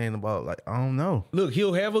I'll be saying about like I don't know. Look,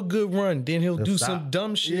 he'll have a good run, then he'll do stop. some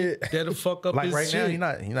dumb shit Yeah. that'll fuck up Like his right shit.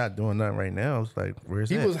 now, he not doing nothing right now. It's like where's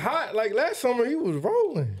He that? was hot. Like last summer, he was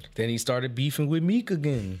rolling. Then he started beefing with Meek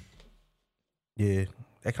again. Yeah,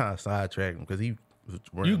 that kind of sidetracked him because he was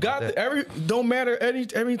worrying You got about the, that. don't matter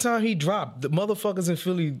every time he dropped, the motherfuckers in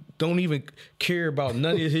Philly don't even care about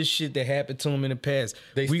none of his shit that happened to him in the past.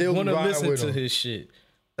 They We still want to riding listen with to him. his shit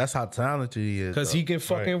That's how talented he is. because though. he can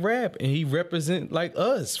fucking rap and he represent like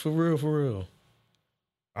us for real, for real.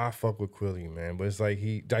 I fuck with Quilly, man. But it's like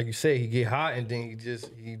like you said, he get hot and then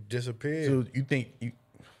he disappeared. So you think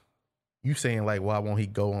you saying like why won't he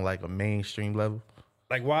go on like a mainstream level?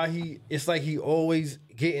 Like why it's like he always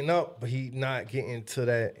getting up, but he not getting to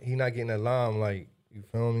that. He not getting that limelight. You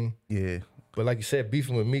feel me? Yeah, But like you said,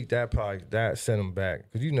 beefing with Meek, that set him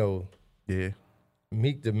back. Cause you know yeah.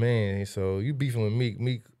 Meek the man. So you beefing with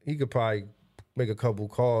Meek, he could probably make a couple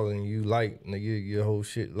calls and you light, and your whole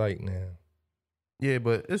shit light now. Yeah,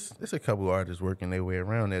 but it's a couple artists working their way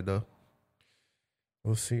around that though.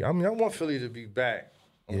 We'll see. I mean, I want Philly to be back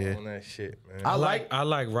on, Yeah. on that shit, man. I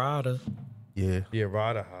like Ryder. Yeah, Yeah,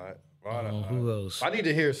 Ryder hot. Ryder hot. Who else? I need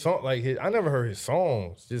to hear song like his. I never heard his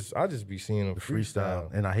songs. I just be seeing him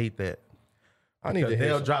freestyle, and I hate that. I need to hear.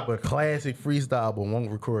 They'll some- drop a classic freestyle but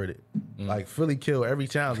won't record it. Like Philly kill every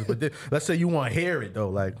challenge. But then, let's say you want to hear it though,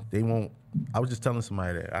 like they won't. I was just telling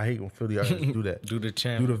somebody that I hate when Philly artists do that. Do the Do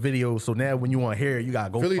channel. the video. So now when you want to hear it, you gotta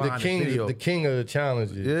go Philly find the king, video. the king of the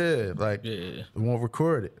challenges. Yeah, like Yeah. it won't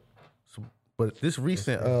record it. So, but this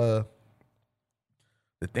recent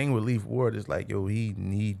the thing with Leaf Ward is like, yo, he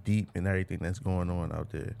knee deep in everything that's going on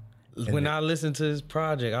out there. When I listen to his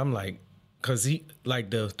project, I'm like, cause he like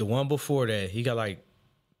the one before that, he got like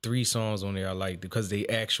 3 songs on there I like because they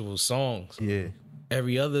actual songs. Yeah.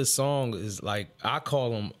 Every other song is like I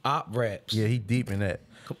call them op raps. Yeah, he deep in that.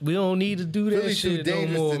 We don't need to do that Philly too shit no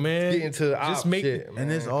dangerous more, to man. get into the Just op make shit, man.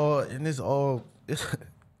 And it's all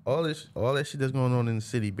all that shit that's going on in the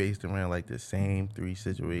city based around like the same 3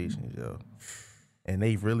 situations, yo. And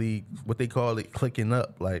they really what they call it clicking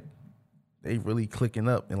up, like they really clicking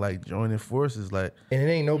up and like joining forces. Like, And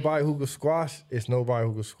it ain't nobody who could squash. It's nobody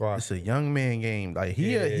who could squash. it's a young man game. Like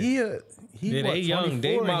he Yeah, what, they young.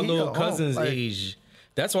 They 24, my and he little a- cousin's like, age.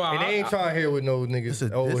 That's why And they ain't trying to hear what no It's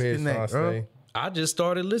niggas a old heads disconnect, trying to bro. say. I just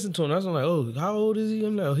started listening to him. That's when I'm like, oh, how old is he?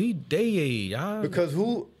 I'm like, he day age. Because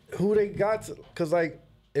who they got to, because like,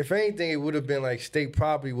 if anything, it would have been like state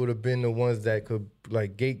property would have been the ones that could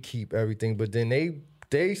like gatekeep everything. But then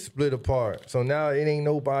they split apart. So now it ain't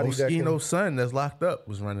nobody that can. Oskino's son that's locked up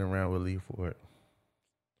was running around with Lee Ford.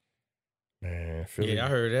 Man, Philly. yeah, I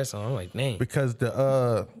heard that song. I'm like, dang. Because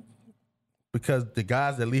the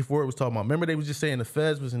guys that Lee Ford was talking about, remember they was just saying the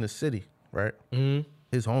feds was in the city, right? Mm-hmm.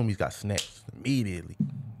 His homies got snatched immediately.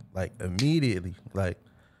 Like,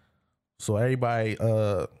 so everybody,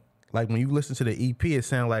 like when you listen to the EP, it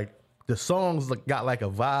sound like the songs got like a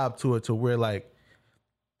vibe to it to where like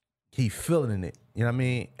he feeling it. You know what I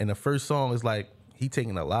mean? And the first song is like he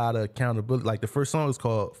taking a lot of accountability. Like the first song is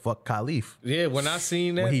called "Fuck Khalif." Yeah, when I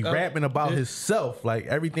seen that, When he rapping about himself, like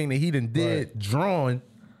everything that he done did, drawing.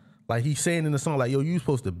 Like he's saying in the song, like, yo, you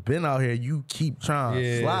supposed to been out here. You keep trying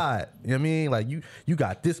to slide. You know what I mean? Like you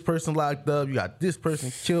got this person locked up. You got this person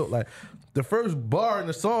killed. Like the first bar in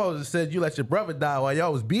the song said you let your brother die while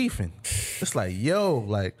y'all was beefing. It's like, yo,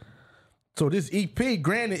 like, so this EP,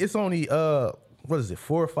 granted, it's only what is it,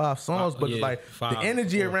 4 or 5 songs, but it's like the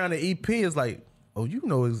energy around the EP is like, oh, you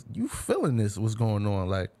know, you feeling this, what's going on,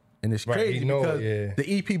 like. And it's crazy because the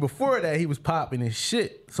EP before that, he was popping his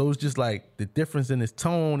shit. So it's just like the difference in his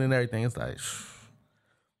tone and everything. It's like,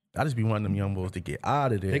 I just be wanting them young boys to get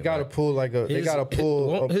out of there. They gotta pull like a. They gotta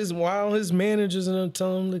pull his managers and them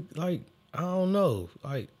tell him to, like, I don't know,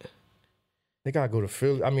 like they gotta go to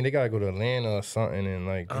Philly. I mean, they gotta go to Atlanta or something and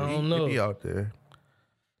like. I don't know. Be out there.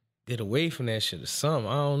 Get away from that shit or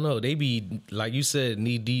something. I don't know. They be like you said,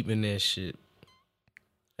 knee deep in that shit.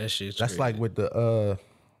 That shit's That's crazy. like with the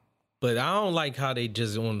But I don't like how they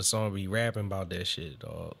just on the song be rapping about that shit,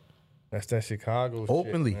 dog. That's that Chicago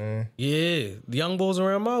openly. shit, man. Yeah, the young boys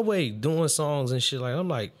around my way doing songs and shit. Like I'm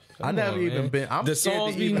like, I never even been. I'm the scared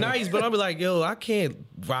songs to be even- nice, but I'm like, yo, I can't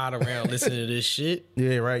ride around listening to this shit.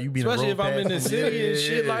 Yeah, right. You be Especially the if I'm in the city and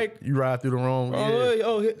shit, like you ride through the wrong.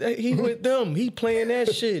 he with them. He playing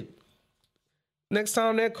that shit. Next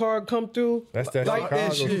time that car come through, That's that like Chicago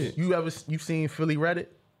that shit. You seen Philly Reddit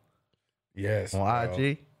Yes. on bro.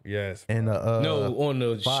 IG Yes. and No, on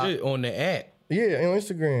the Bob. shit on the app. Yeah, on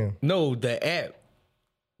Instagram. No, the app,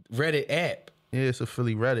 Reddit app. yeah, it's a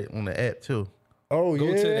Philly Reddit on the app too. Oh Go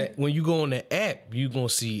yeah. to that. When you go on the app, you gonna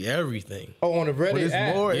see everything. Oh, on the Reddit But it's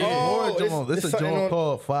app. more. It's more Oh, joint. It's a something joint on-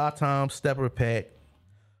 called 5 Times Stepper Pack,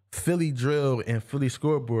 Philly Drill, and Philly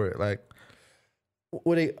Scoreboard. Like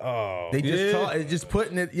What they? Oh, they just Yeah. talk. It's just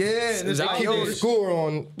putting it. Yeah, and it's They like keep yo, it this score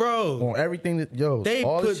on. Bro, on everything that they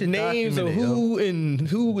all this put shit names of documented,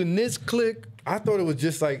 who in this clique. I thought it was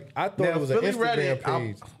just like I thought Now, it was an Philly Instagram Reddit,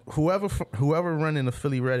 page. whoever running the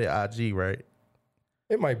Philly Reddit IG, right?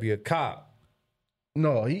 It might be a cop.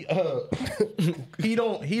 No, he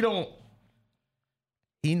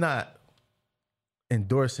he not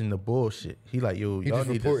endorsing the bullshit. He like, yo, He y'all just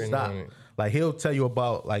need to reporting stop. on it. Like he'll tell you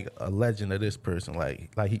about like a legend of this person. Like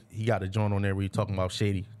he got a joint on there where he talking about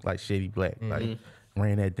Shady, like Shady Black. Mm-hmm. Like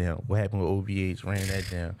ran that down. What happened with OVH? Ran that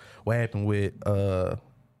down. What happened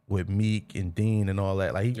with Meek and Dean and all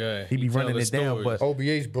that? Like he be he running tell it down, stories. but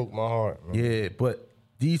OBH broke my heart. Man. yeah, but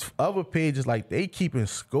these other pages, like they keeping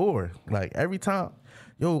score. Like every time,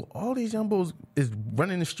 yo, all these youngos is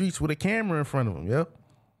running the streets with a camera in front of them, yo.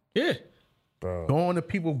 Yeah, Bro. Going to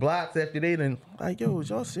people blocks after they done, like, yo, is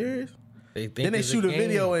y'all serious? they think Then they it's shoot a game.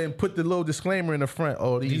 video and put the little disclaimer in the front.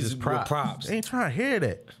 Oh, these is were props. props. They ain't trying to hear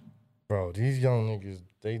that. Bro, these young niggas,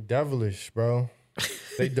 they devilish, bro.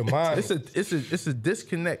 They demonic. It's a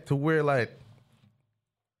disconnect to where like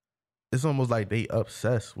it's almost like they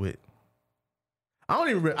obsessed with.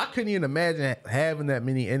 I couldn't even imagine having that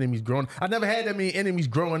many enemies growing. I never had that many enemies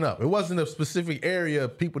growing up. It wasn't a specific area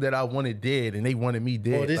of people that I wanted dead and they wanted me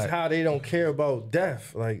dead. Well, this Like, how they don't care about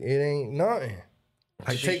death. Like it ain't nothing.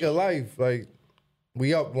 Like take a life. Like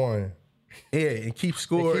we up one. yeah, and keep And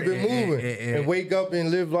score. keep it moving. And wake up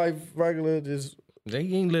and live life regular. Just They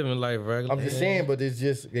ain't living life regular. I'm just saying, but it's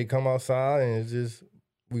just they come outside and it's just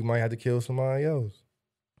we might have to kill somebody else.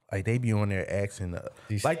 like they be on there asking,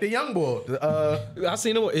 These- like the young boy. I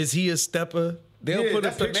seen him. Is he a stepper? They'll Yeah, put a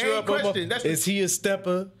that's the picture main up of question. him. That's the- Is he a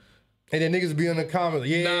stepper? And then niggas be in the comments.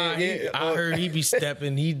 Yeah, Nah, yeah. I heard he be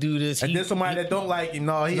stepping. He do this. and he, then somebody that don't like him,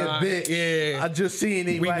 no, he Nah, a bitch. yeah. I just seen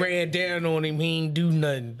him. we like, ran down on him. He ain't do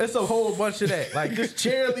nothing. It's a whole bunch of that. Like just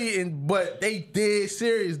cheerleading, but they dead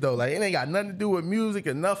serious though. Like it ain't got nothing to do with music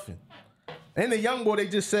or nothing. And the young boy, they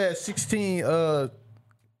just said 16.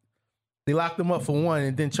 They locked him up for 1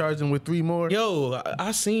 and then charged him with 3 more. Yo,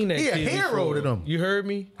 I seen that He a kid hero before. to them. You heard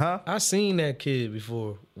me? Huh? I seen that kid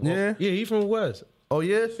before. Yeah? Yeah, he from West. Oh,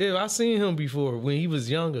 yes? Yeah, I seen him before when he was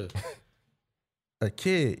younger. A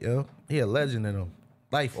kid, yo. He a legend in them.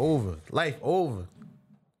 Life over. Life over.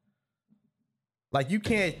 Like, you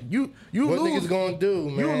can't, you What lose. niggas gonna do,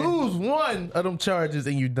 man? You lose 1 of them charges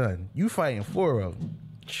and you done. You fighting 4 of them.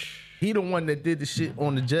 He the one that did the shit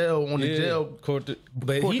on the jail, the jail. Caught the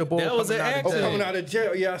the ball that was an coming out of accident. Coming out of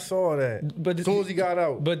jail. Yeah, I saw that. But as soon as he got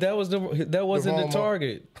out. But that wasn't the wrong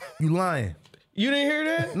target. You lying. You didn't hear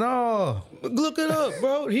that? No. Look it up,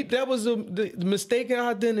 bro. That was the mistaken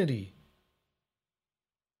identity.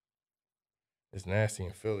 It's nasty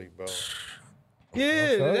in Philly, bro. Yeah,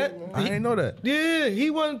 Okay, I didn't know that. yeah, he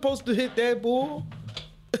wasn't supposed to hit that ball.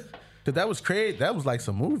 Cause that was crazy. That was like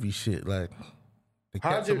some movie shit. Like, they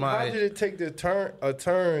How kept did somebody. it take a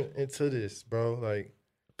turn into this, bro? Like,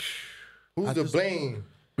 who's to blame?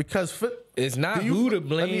 Because It's not do you- who to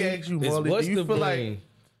blame. Let me ask you, it's Marley. what's Do you the feel blame. like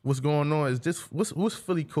what's going on? Is this what's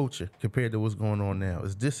Philly culture compared to what's going on now?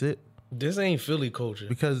 Is this it? This ain't Philly culture.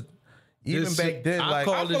 Because even This back shit- then, I like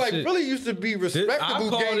call I this feel like shit- Philly used to be respectable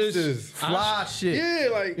call this- gangsters. fly shit, Yeah,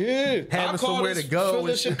 like Yeah, Having I call somewhere this to go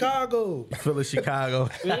Philly, and shit. Chicago. Philly, Chicago.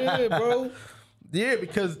 Yeah, bro. Yeah,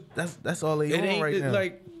 because that's all they It on ain't right now.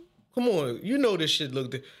 like, come on, you know this shit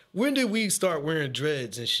look. When did we start wearing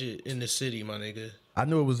dreads and shit in the city, my nigga? I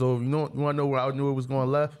knew it was over. You want to know where I knew it was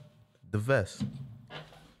going left? The vest.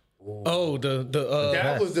 Oh, that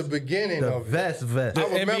vest. was the beginning The of it. vest. I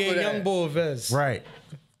remember NBA that. Young Boy vest. Right.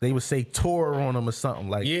 They would say tour on them or something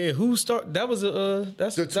like Yeah, who start? That was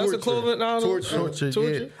that's The a torture. clothing item. Torture.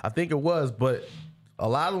 torture. Yeah, I think it was, but a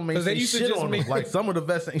lot of them ain't 'Cause they say used to shit just on them. make- Like some of the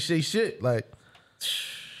vests ain't say shit. Like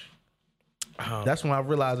that's when I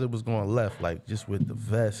realized it was going left. Like just with the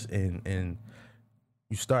vest and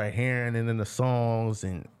you start hearing it in the songs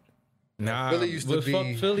and Nah, Philly used to but fuck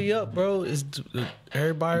be- Philly up, bro.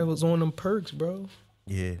 Everybody was on them perks, bro.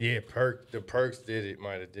 yeah. Yeah, the perks did it.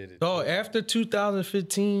 Might have did it. Oh, after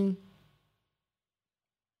 2015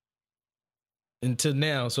 until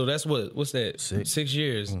now, so that's what's that? 6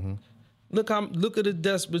 years. Mm-hmm. Look at the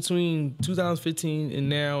deaths between 2015 and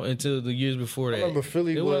now until the years before that. I remember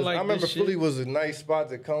Philly It was. wasn't like I remember this shit. Philly was a nice spot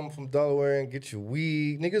to come from Delaware and get your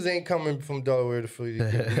weed. Niggas ain't coming from Delaware to Philly to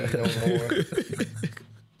get weed no more.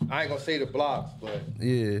 I ain't gonna say the blocks, but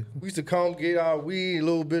Yeah. we used to come get our weed, a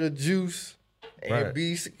little bit of juice, and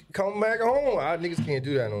Right. come back home. Our niggas can't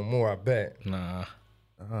do that no more. I bet. Nah.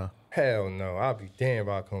 Hell no. I'll be damned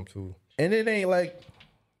if I come through. And it ain't like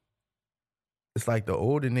it's like the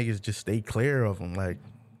older niggas just stay clear of them. Like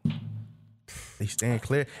they stand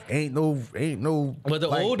clear. Ain't no. But the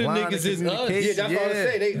like, older line of niggas is us. communication. Yeah, that's what I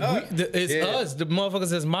say. They up. It's Yeah. us, the motherfuckers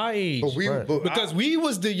that's my age. But we, Right. because we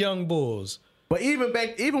was the young bulls. But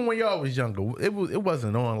even when y'all was younger, it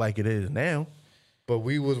wasn't on like it is now. But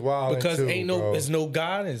we was wild Because too, ain't no, bro. it's no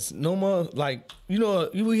guidance, no more. Like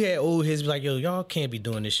we had old heads be like, yo, y'all can't be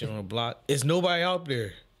doing this shit on the block. It's nobody out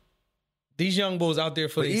there. These young bulls out there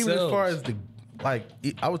for But themselves. even as far as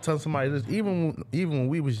I was telling somebody this, even when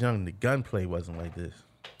we was young, the gunplay wasn't like this.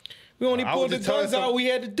 we only I pulled was the just telling guns out. We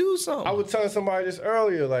had to do something. I was telling somebody this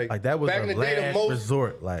earlier. Like Like that was back a in the day, the last most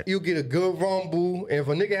resort. Like you get a good rumble, and if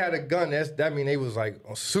a nigga had a gun, that mean they was like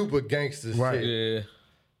on super gangster Right. shit. yeah.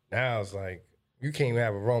 Now it's like you can't even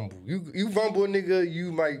have a rumble. You rumble a nigga,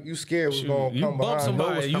 you scared what's gonna You come bump behind.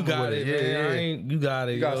 somebody, what's you coming got with it, it. man. Yeah, I yeah. ain't, you got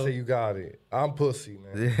it, You gotta yo. say you got it. I'm pussy,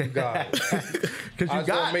 man. You got it. because I you just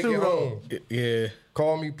got wanna make to it though. home. Yeah.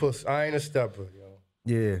 Call me pussy. I ain't a stepper, yo.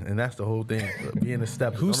 Yeah, and that's the whole thing. Being a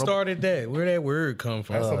step. Who started that? Where that word come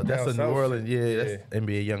from? That's some That's down a New south Orleans. shit. Yeah, that's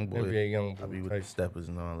NBA young boy. NBA young boy I be with type. the steppers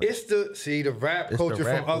and all that. It's the rap It's the culture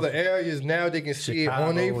rap from other culture. areas. Now they can see it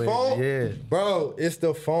on their Chicago and- phone. yeah. Bro, it's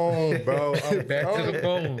the phone, bro. I'm Back to telling the you.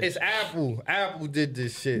 phone. It's Apple. Apple did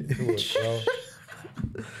this shit to us, bro.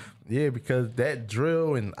 Yeah, because that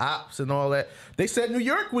drill and ops and all that. They said New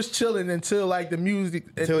York was chilling until like the music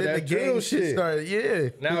and Until then that the game drill shit shit. started. Yeah.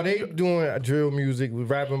 Now they doing drill music, we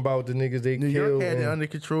rapping about the niggas they New York killed. had it and- under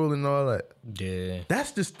control and all that. Yeah.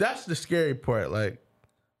 That's the scary part. Like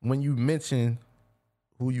when you mention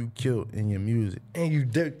who you killed in your music. and you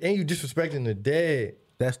disrespecting the dead.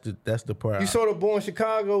 That's the part. You saw the boy in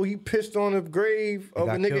Chicago, he pissed on the grave of a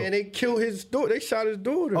got nigga killed. and they killed his daughter. They shot his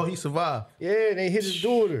daughter. Oh, he survived. Yeah, they hit his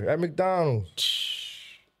daughter at McDonald's.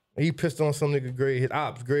 He pissed on some nigga grave, his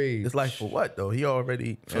ops grave. It's like for what though? He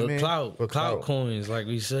already For clout. For clout clout. coins, like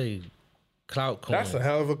we say. Clout coins. That's a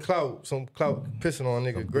hell of a clout. Some clout pissing on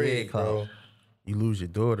a nigga Big grave, clout. bro. You lose your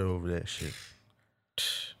daughter over that shit.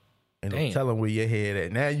 and Damn. tell him where your head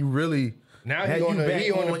at. Now you really Now now he you on the, back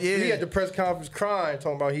he on the, yeah. he at the press conference crying,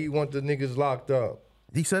 talking about he want the niggas locked up.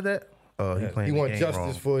 He said that. Oh, he playing He the want game justice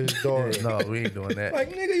wrong. for his daughter. No, we ain't doing that.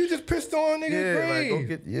 Like nigga, you just pissed on niggas' yeah, like grave. go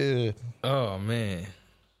get yeah. Oh man.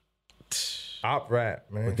 Op rap,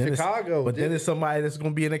 man. Then Chicago. but then it's somebody that's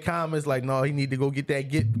gonna be in the comments like, no, he need to go get that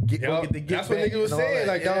go get the get That's what back niggas was and all saying. that.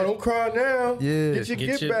 Like, yeah. dog, don't cry now. Yeah. Get your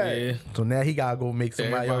get back. Yeah. So now he gotta go make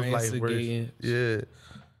somebody Everybody else life worse. instigating. Yeah,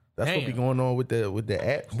 that's what be Damn. going on with the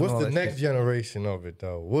apps. and What's all the that next shit. generation of it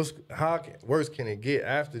though? Worse can it get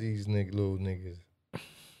after these little niggas?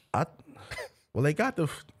 Well, they got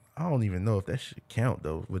I don't even know if that should count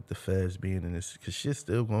though with the feds being in this because shit's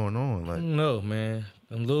still going on. Like, No, man.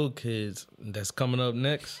 Them little kids that's coming up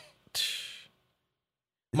next.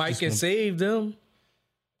 Mike just can gonna- save them.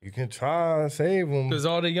 You can try and save them. Because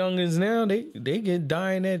all the youngins now, they get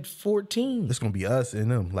dying at 14. it's gonna be us and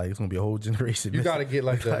them. Like, it's gonna be a whole generation. You got to get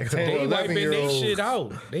like the 10 or They 11 wiping year they olds. shit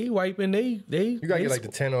out. They wiping they You got to get like the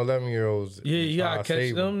 10 or 11 year olds. Yeah, you gotta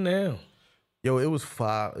catch them now. Yo, it was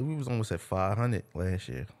we was almost at 500 last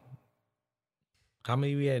year. How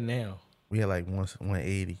many we at now? We had like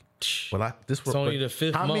 180. Well, It's only the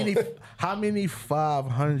fifth how month. how many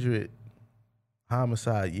 500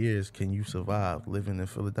 homicide years can you survive living in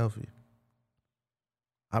Philadelphia?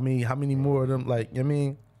 How many more of them? Like, I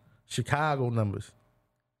mean, Chicago numbers.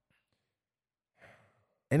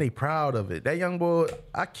 And they proud of it. That young boy,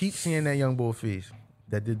 I keep seeing that young boy face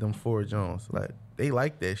that did them 4 Jones. Like, they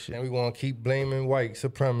like that shit. And we want to keep blaming white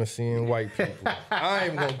supremacy and white people. I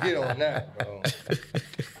ain't going to get on that, bro.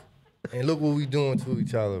 And look what we doing to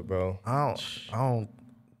each other, bro. I don't.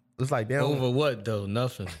 It's like they don't, Over what though?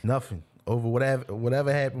 Nothing. nothing over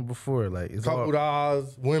whatever happened before. Like, it's all, Couple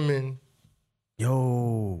dollars, women.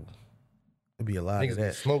 yo, it'd be a lot Niggas of get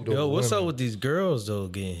that. smoked Yo, over what's women. up with these girls though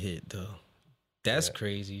getting hit though? That's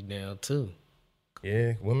crazy now too.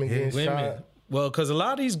 Yeah, women getting Women. shot. Well, because a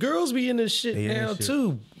lot of these girls be in this shit They in now this shit.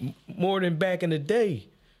 too, more than back in the day.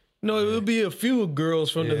 You know, it would be a few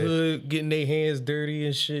girls from the Yeah. hood getting their hands dirty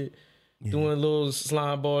and shit, doing a little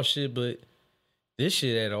slime ball shit, but this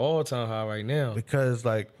shit at an all-time high right now. Because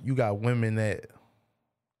like you got women that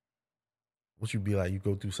what you be like, you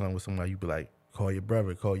go through something with somebody, you be like, call your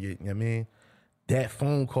brother, call your, you know what I mean? That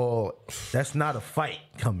phone call, that's not a fight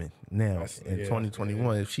coming now in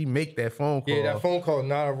 2021. If she make that phone call, Yeah, that phone call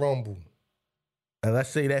not a rumble. and let's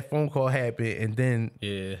say that phone call happened and then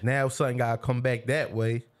Yeah. now something gotta come back that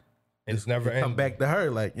way, It's never come ending. back to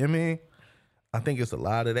her. Like, you know what I mean? I think it's a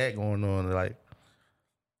lot of that going on. Like,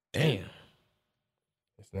 Damn.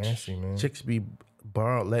 It's nasty, man. chicks be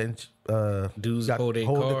letting Dudes got- hold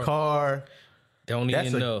the car. Don't That's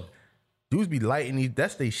even a- know. Dudes be lighting these.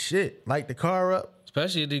 That's they shit. Light the car up.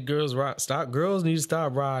 Especially if the girls girls need to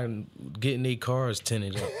stop riding, getting their cars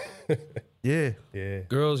tinted up. Yeah, Yeah.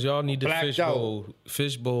 Girls, y'all need to Blacked out.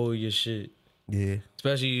 fishbowl your shit. yeah.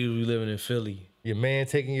 Especially you living in Philly. Your man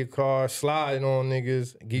taking your car, sliding on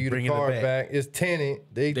niggas, give you the Bringing it car back. back. It's tenant.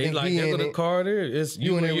 They They think like, he there in go the it. car there. It's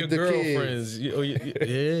You you in and there your with the girlfriends.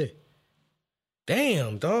 Yeah.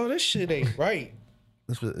 Damn, dog, this shit ain't right.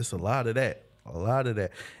 It's a lot of that. A lot of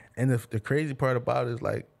that. And the crazy part about it is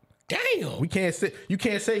like Damn. you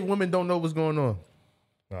can't say women don't know what's going on.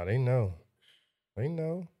 No, they know. They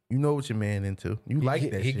know. You know what your man into. You like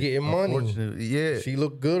that. he shit. getting money. Unfortunately, yeah. She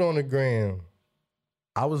look good on the gram.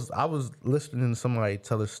 I was listening to somebody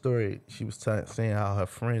tell a story. She was saying how her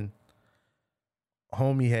friend,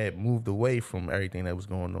 homie, had moved away from everything that was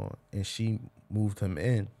going on, and she moved him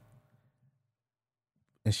in.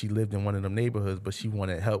 And she lived in one of them neighborhoods, but she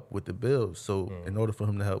wanted help with the bills. So in order for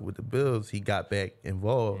him to help with the bills, he got back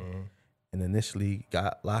involved and initially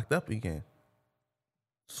got locked up again.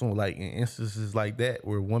 So like in instances like that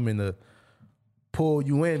where women pull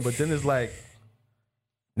you in, but then it's like,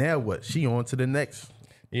 now what? She on to the next.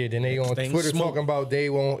 Yeah, then they on Thing Twitter smoke. talking about they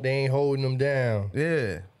ain't holding them down.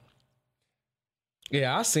 Yeah.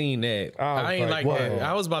 Yeah, I seen that. was I ain't like what? that.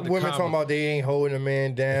 I was about to Women comment. talking about they ain't holding a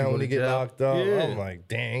man down go when to they get jail. locked up. Yeah. I'm like,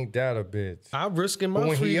 dang, ain't that a bitch? I'm risking But my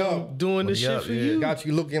when he freedom up- doing this he shit up, for yeah. you. Got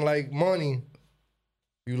you looking like money.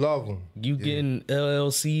 You love him. You getting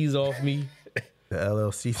LLCs off me. The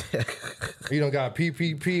LLC. You done got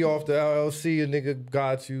PPP off the LLC. A nigga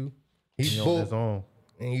got you. He's He on booked, his own.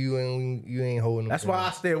 and you ain't holding him. That's why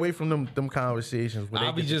I stay away from them conversations. Where I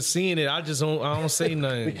they be get- just seeing it. I don't say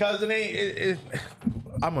nothing. because it ain't.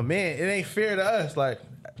 I'm a man. It ain't fair to us. Like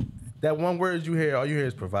that one word you hear, all you hear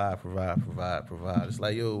is provide, provide, provide, provide. It's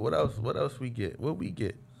like, yo, what else? What else we get? What we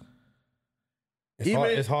get?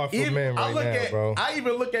 It's hard for men right now, bro. I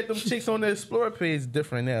even look at them chicks on the Explorer page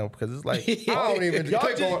different now because it's like I don't even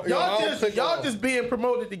click on. y'all just being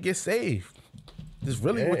promoted to get saved. That's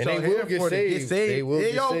really what and y'all they will here get for. To get saved. saved. They will yeah,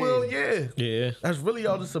 get y'all saved. will. Yeah, Yeah. That's really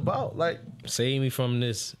all this about. Like, Save me from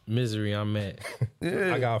this misery I'm at.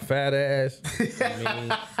 yeah, I got a fat ass. I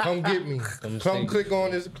mean, Come get me. Come save click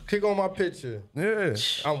on this. Click on my picture. yeah.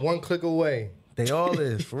 I'm one click away. They all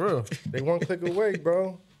is for real. They one click away,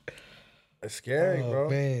 bro. It's scary, bro.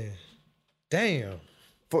 man. Damn.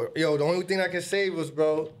 The only thing that can save us,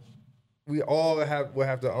 bro, we all will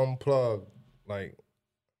have to unplug. Like,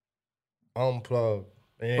 unplug.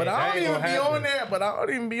 And But I that don't ain't even gonna be happen. on there. But I don't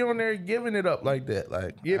even be on there giving it up like that.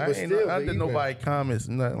 Like, Yeah, but still, I but did even- nobody comments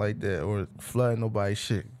nothing like that or flooding nobody's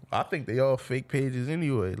shit. I think they all fake pages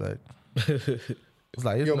anyway. Like, it's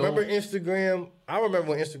like it's Remember Instagram? I remember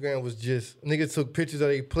when Instagram was just niggas took pictures of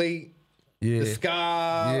their plate, yeah, the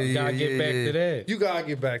sky. Yeah, Gotta get back to that. You gotta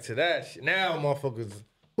get back to that shit. Now, motherfuckers,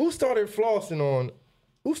 who started that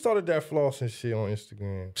flossing shit on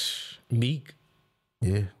Instagram? Meek.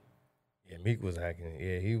 yeah. Yeah, Meek was hacking it.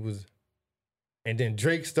 Yeah, he was. And then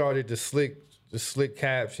Drake started the slick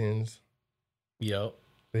captions Yup.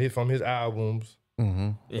 from his albums.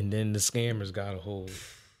 Mm-hmm. And then the scammers got a hold.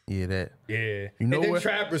 Yeah, that. Yeah. You know and then what?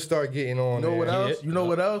 trappers start getting on You know what there. else? Yeah. You know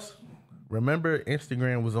what else? Remember,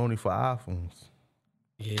 Instagram was only for iPhones.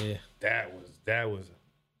 Yeah. That was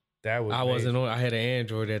I wasn't on. I had an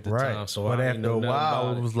Android at the Right. time, so but I after didn't know a nothing while,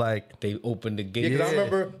 about it was like, They opened the Yeah, gate. because I Yeah.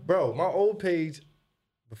 remember, bro, my old page,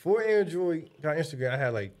 before Android got Instagram, I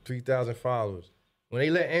had like 3,000 followers. When they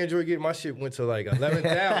let Android get my shit, went to like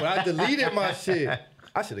 11,000. I deleted my shit.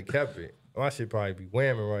 I should have kept it. My shit probably be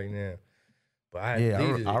whamming right now. But I Yeah,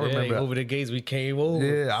 deleted I it. remember- over the gates we came over.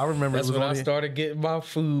 yeah, I remember That's it was when I only, started getting my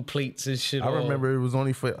food plates and shit. I on. remember it was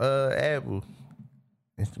only for Apple.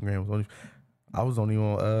 Instagram was only. I was only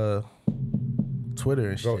on Twitter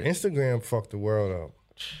and Bro, shit. Instagram fucked the world up.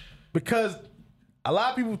 Because a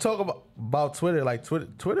lot of people talk about Twitter. Like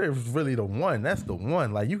Twitter is really the one. That's the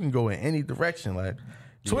one. Like you can go in any direction. Like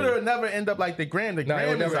Twitter will never end up like the gram. The Nah, it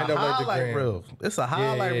gram will is never a end up like the highlight gram. reel. It's a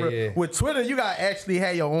highlight yeah, reel. yeah. With Twitter, you gotta actually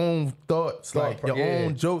have your own thoughts, like your yeah,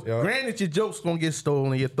 own jokes. yeah. Granted, your jokes gonna get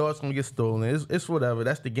stolen. Your thoughts gonna get stolen. It's whatever.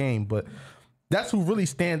 That's the game. But that's who really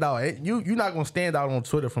stand out. You're not gonna stand out on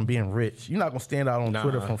Twitter from being rich. You're not gonna stand out on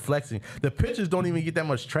Twitter from flexing. The pictures don't even get that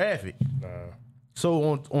much traffic.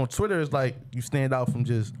 So on Twitter, it's like you stand out from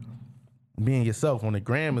just being yourself. On the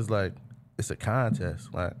gram, it's like it's a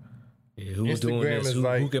contest. Like, Yeah, who's doing Instagram this? is Who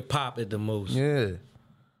like- can pop it the most? yeah,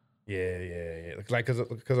 Yeah. Like, cause a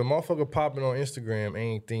motherfucker popping on Instagram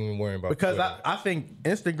ain't even worrying about because Twitter. I think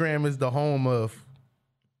Instagram is the home of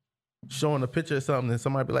showing a picture of something and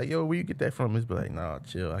somebody be like, "Yo, where you get that from?" It's be like, "Nah,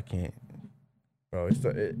 chill, I can't." Bro, it's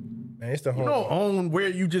the home. You don't own where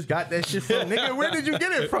you just got that shit from, nigga. Where did you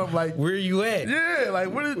get it from? Like, Where you at? yeah,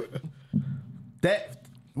 like what is that?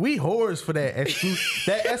 We whores for that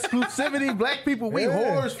that exclusivity. Black people, we Yeah.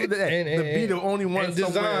 whores for that. To be the only one and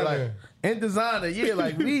somewhere, designer. like and designer. Yeah,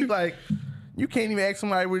 like we like you can't even ask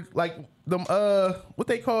somebody with like them what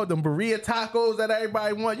they call them burrito tacos that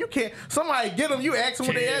everybody want. You can't somebody get them. You ask them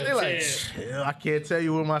what they at. They're like, chill, I can't tell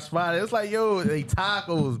you where my spot is. It's like, yo, they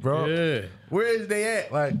tacos, bro. Yeah. Where is they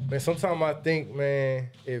at? Like, Man, sometimes I think, man,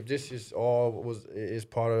 if this is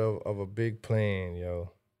part of a big plan,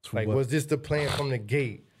 yo. Like, what? was this the plan from the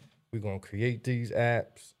gate? We're gonna create these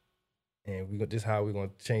apps, and this how we're gonna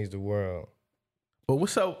change the world. but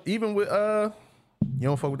what's up? Even with you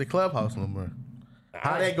don't fuck with the Clubhouse no more.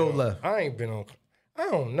 How that go left? I ain't been on. I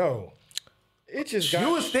don't know. It just got.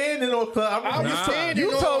 You was standing on Club. I was standing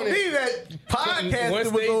You on told it. me that podcasting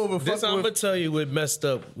Once was over. this fucking I'm with- gonna tell you what messed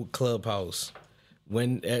up with Clubhouse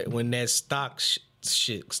when that stock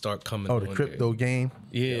shit start coming. Oh, on the there. crypto game.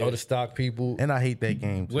 Yeah. all the stock people. And I hate that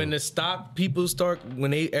game too. When the stock people start,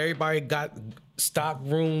 everybody got stock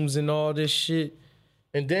rooms and all this shit.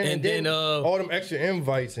 And then uh, all them extra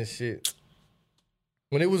invites and shit.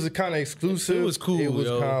 When it was kind of exclusive, It was cool, It was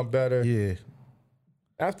yo. kind of better. yeah.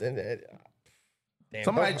 After that, damn,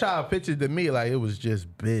 Somebody but- tried to picture to me like it was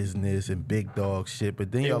just business and big dog shit.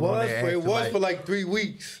 But then It y'all on was. there It acting was like, for like 3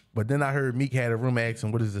 weeks. But then I heard Meek had a room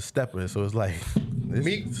asking what is a stepper. So it's like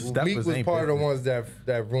Meek was ain't part of the business. ones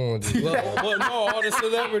that ruined it. Well, no, all the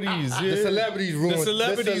celebrities. Yeah. The celebrities ruined. The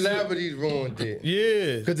celebrities- celebrities ruined it.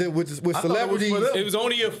 Yeah. Because with thought it was celebrities, for them. It was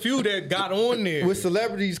only a few that got on there. with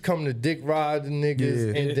celebrities come the dick ride the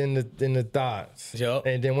niggas, Yeah. and then the thoughts. Yup.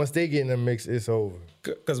 And then once they get in the mix, it's over.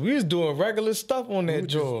 Because we was doing regular stuff on We that were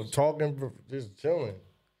joint. just talking, just chilling.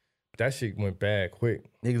 That shit went bad quick.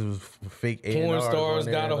 Niggas was fake A&Rs Porn stars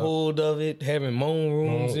on there got a and, hold of it, having moan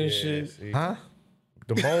rooms and shit. see. Huh?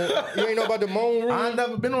 The Moan. You ain't know about the Moan room? I ain't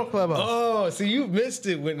never been on Clubhouse. Oh, see, you missed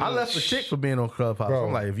it when I left a chick for being on Clubhouse. Bro.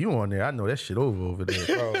 I'm like, if you on there, I know that shit over there.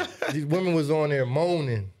 Bro, these women was on there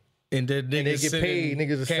moaning. and the And they get paid.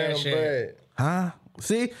 Niggas are sending cash them in. bread. Huh?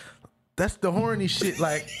 See? That's the horny shit.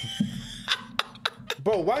 Like,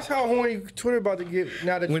 Bro, watch how horny Twitter about to get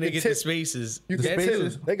now that When you they get the spaces, You can that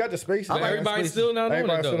spaces. too. They got the spaces. I like Everybody spaces. still not on it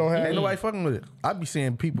Everybody still though. don't have ain't it. nobody fucking with it. I be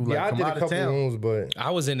seeing people like Yeah, I from did a out of couple town. rooms, but I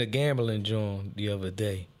was in the gambling joint the other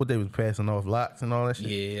day. What they was passing off locks and all that shit.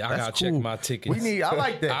 Yeah, I That's gotta check cool. my tickets. I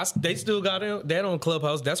like that. They still got that on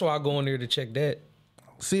Clubhouse. That's why I go in there to check that.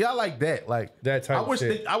 See, I like that. Like that type I wish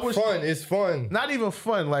of shit. I wish fun. It's fun. not even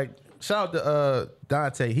fun. Like shout out to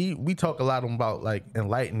Dante. We talk a lot about like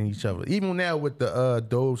enlightening each other. Even now with the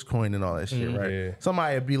Dogecoin and all that shit, right? Yeah.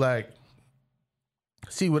 Somebody would be like,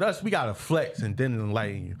 see, with us, we gotta flex and then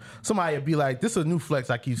enlighten you. Somebody would be like, this is a new flex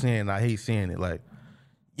I keep saying, and I hate saying it. Like,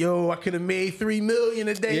 yo, I could have made $3 million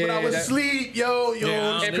a day, but Yeah, I was that- asleep. Yo,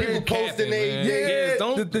 Yeah, And people posting they yeah,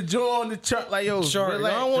 don't the jaw on the chart, like yo, Chart.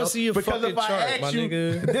 relax, I don't wanna yo. see your because fucking if I chart, ask my you,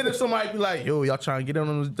 nigga. then if somebody be like, yo, y'all trying to get on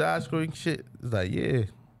those Dogecoin shit, it's like, yeah,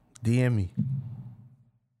 DM me,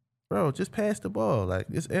 bro. Just pass the ball. Like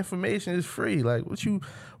this information is free. Like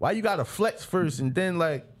why you gotta flex first and then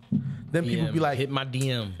like, then people be like, hit my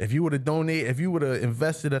DM. if you would have donated, if you would have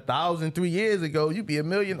invested 1,000 3 years ago, you'd be $1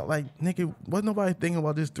 million. Like, nigga, wasn't nobody thinking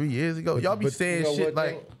about this 3 years ago? Y'all be But saying you know shit what, like,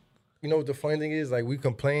 thing? You know what the funny thing is? Like we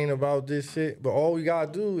complain about this shit, but all we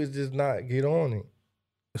gotta do is just not get on it.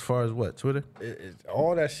 as far as what, Twitter? It's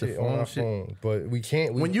all that shit on phone our shit. phone, but we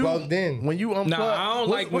can't. We When you plugged in. when you unplug, Nah, I don't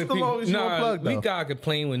like what's when the longest you people. Nah, unplug we though? gotta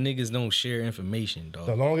complain when niggas don't share information, dog.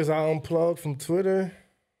 The longest I unplugged from Twitter,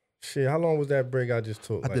 shit. How long was that break I just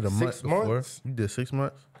took? I did a month 6 before. months. You did 6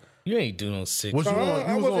 months. You ain't doing no 6. Was you I on?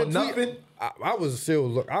 You was wasn't on tweeting. nothing I was still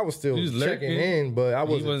You was checking lurking. in, but I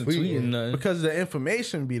He wasn't tweeting. nothing. because the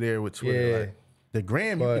information be there with Twitter. Yeah. Like, the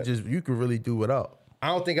gram, But- you could really do without. I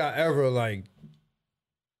don't think I ever like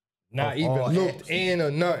not Of even all looked apps. in or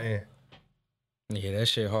nothing. Yeah, that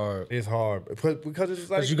shit hard. It's hard because it's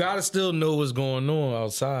like. Cause you gotta still know what's going on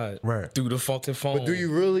outside, Right. Through the fucking phone. But do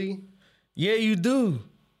you really? Yeah, you do.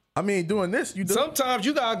 I mean, doing this, you do. Sometimes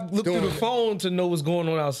you gotta look Doing through the it. phone to know what's going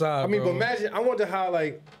on outside. I mean, bro. but imagine. I wonder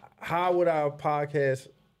how would our podcast,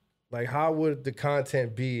 like, how would the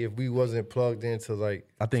content be if we wasn't plugged into like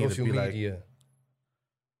I think it'd social be like- media?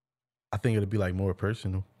 I think it'd be like more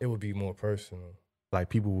personal. It would be more personal. Like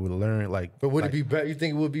people would learn. Like, But would like, it be better? You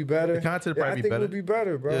think it would be better? The content Yeah, probably I be think better. it would be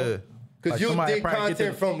better, bro. Yeah. Because Like you'll somebody get probably get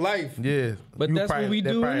content the- from life. Yeah, But You that's what we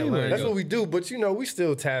that do probably anyway. learn. That's what we do. But you know, we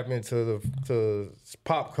still tap into to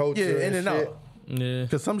pop culture. Yeah, in and shit. out. Yeah.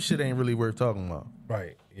 Because some shit ain't really worth talking about.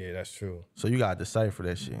 Right. Yeah, that's true. So you gotta decipher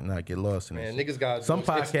that shit and not get lost in Man, that. niggas got Some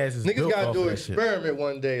podcasts is niggas built got to off do of an that shit. experiment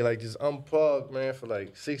one day, like just unplug, man, for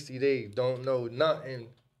like 60 days. Don't know nothing,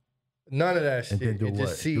 none of that And shit, then do and what?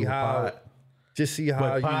 just see Do a how, pod? just see how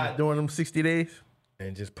But you pod during them 60 days,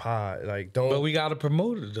 and just pod. Like don't But we gotta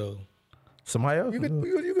promote it though. somebody else you will could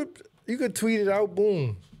do it. you could tweet it out,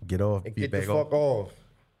 boom, Get off, and be get the back fuck off. off.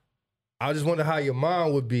 I just wonder how your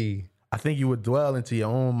mind would be. I think you would dwell into your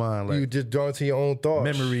own mind, You like just draw into your own thoughts.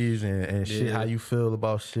 memories and shit, Yeah. how you feel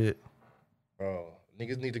about shit. Bro,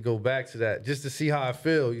 niggas need to go back to that just to see how I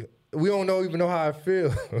feel. We don't even know how I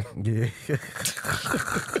feel. Yeah.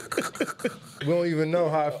 We don't even know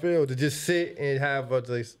how I feel to just sit and have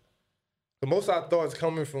the most of our thoughts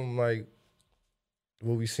coming from like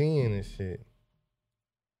what we seeing and shit.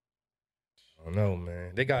 I don't know,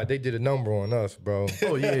 man. They did a number on us, bro.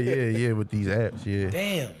 Oh yeah, with these apps, yeah.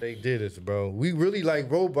 Damn. They did us, bro. We really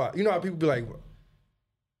like robots. You know how people be like,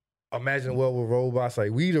 imagine a world with robots.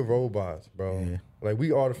 Like we the robots, bro. Yeah. Like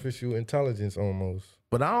we artificial intelligence almost.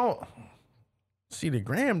 But I don't see the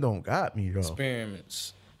gram don't got me though.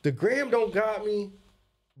 Experiments. The gram don't got me,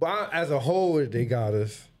 but as a whole, they got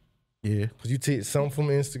us. Yeah. Cause you take some from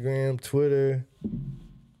Instagram, Twitter.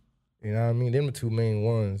 You know what I mean? Them the two main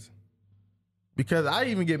ones. Because I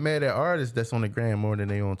even get mad at artists that's on the gram more than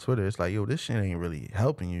they on Twitter. It's like, yo, this shit ain't really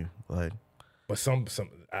helping you. Like, But some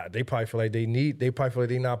they probably feel like they probably feel like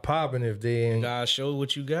they not popping if they ain't. Gotta show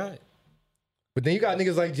what you got. But then you got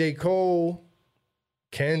niggas like J. Cole,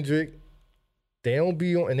 Kendrick. They don't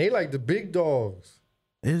be on, and they like the big dogs.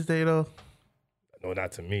 is they though? No,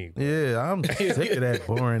 not to me. Yeah, I'm sick of that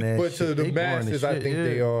boring ass But shit. to the They boring as masses, I shit, think yeah.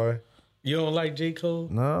 they are. You don't like J. Cole?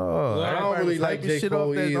 No, I don't really like J. shit Cole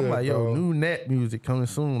off that. I'm either, like, yo, bro. new net music coming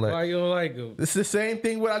soon. Like, Why you don't like him? it's the same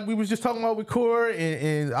thing what we was just talking about with Core,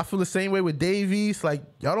 and I feel the same way with Davies. Like,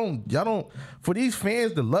 y'all don't for these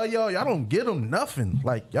fans to love y'all don't get them nothing.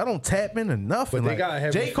 Like, y'all don't tap into nothing. But they like, gotta have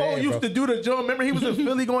a J. Cole fan, used bro. to do the joint. Remember, he was in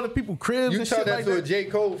Philly going to people's cribs You and tell shit that like to a that. J.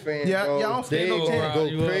 Cole fan, Yeah, bro. y'all don't They stand no gonna chance. go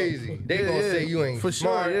You crazy. They gonna say you ain't for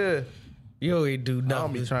smart. sure. Yeah, You ain't do I don't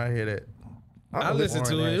nothing. be trying to hear that. I listened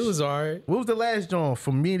to it. It was alright. What was the last joint?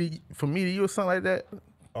 From me to you or something like that?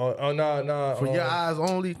 Oh no. For your eyes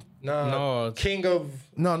only. No. King of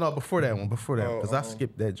No, before that one, because I Oh.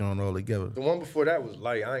 skipped that joint altogether. the one before that was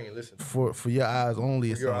light. I ain't listening. For your eyes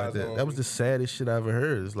only or For Your something like Eyes that. Only. That was the saddest shit I ever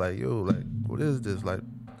heard. It's like, yo, like, what is this? Like,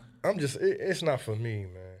 I'm just. It's not for me,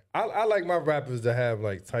 man. I like my rappers to have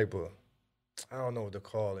like type of. I don't know what to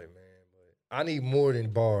call it, man. But I need more than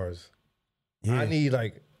bars. yeah. I need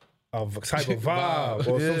like a type of vibe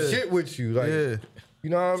or Yeah. some shit with you. Like, yeah. you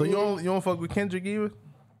know what I So mean? you don't fuck with Kendrick either?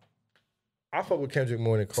 I fuck with Kendrick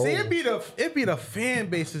more than Cole. See, it be the fan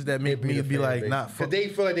bases that make me the be fan like base. not 'Cause fuck. they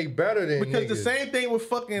feel like they better than Because the niggas. same thing with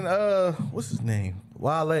fucking what's his name?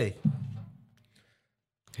 Wale.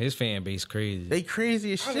 His fan base crazy. They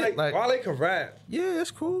crazy as I shit. Like, Wale can rap. yeah,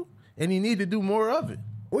 it's cool. And he need to do more of it.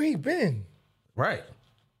 Where he been? Right.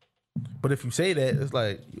 But if you say that, it's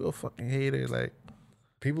like, you a fucking hater. Like,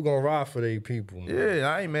 People gonna ride for their people. Man. yeah,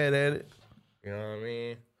 I ain't mad at it. You know what I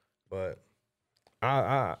mean? But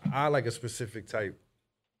I like a specific type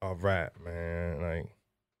of rap, man. Like,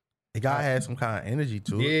 The guy has some kind of energy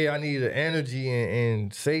to it. yeah, I need the energy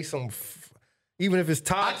and say some, even if it's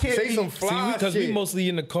top, can't say be- some See, fly because shit. we mostly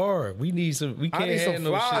in the car. We need some. We can't need have some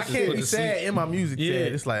no fly shit. I to can't put be to sad sleep. in my music Yeah.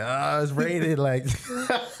 tab. It's like, it's rated. Like,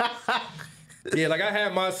 Yeah, like I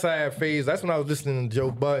had my sad phase. That's when I was listening to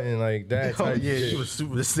Joe Budden, like that. oh type yeah, shit. she was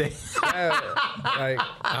super sad. Like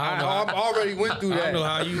I already went through I that. don't know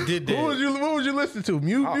how you did that. What would you listen to?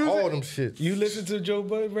 Music? All them shits, You listen to Joe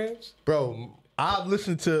Budden raps? bro. I've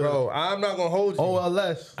listened to Bro, I'm not gonna hold you.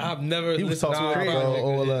 OLS. I've never He was listened to talking a crazy project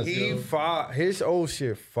on of OLS. his, He yo. fire. His old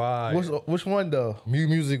shit fire. Which one though?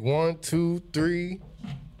 Music 1, 2, 3.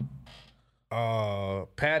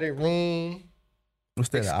 Padded Room. What's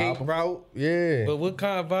that Escape album? Route. Yeah. But what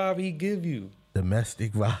kind of vibe he give you?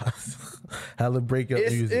 Domestic vibes. Hella breakup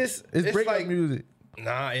It's- music. it's breakup like- music.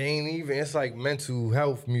 Nah, it ain't even. It's like mental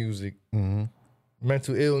health music. Mm-hmm.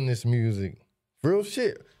 Mental illness music. Real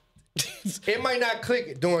shit. It might not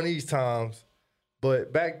click during these times,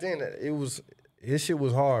 but back then his shit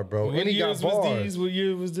was hard, bro. What And he got years was bars. these? What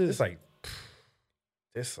year was this?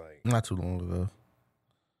 It's like Not too long ago.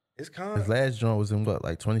 it's kind His of last joint was in what,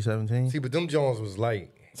 like 2017? see, but them Jones was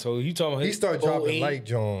light. So you talking about He his started dropping 08? light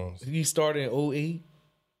Jones. He started in 08?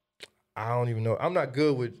 I don't even know. I'm not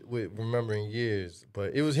good with remembering years,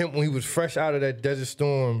 but it was him when he was fresh out of that Desert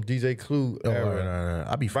Storm, DJ Clue Oh, era.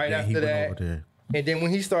 right. I be forgetting after he went that, over there. And then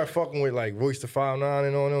when he started fucking with like Royce the 5'9"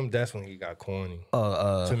 and on them, that's when he got corny.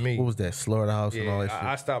 To me. What was that? Slaughterhouse and all Yeah, that shit?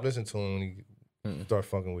 I stopped listening to him when he started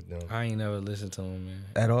fucking with them. I ain't never listened to him, man.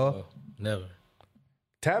 At all? Oh, never.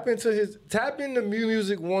 Tap into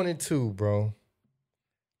Music 1 and 2, bro.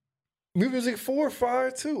 Music 4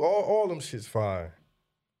 fire too. All them shits fire.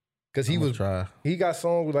 Cause he got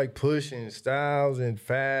songs with like Push and Styles and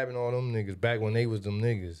Fab and all them niggas back when they was them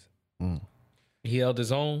niggas. He held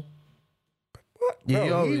his own. Yeah,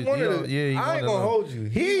 Bro, he he one of the. he I ain't one gonna of hold you.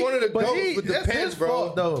 He one of the but goats with the that's pen, his bro.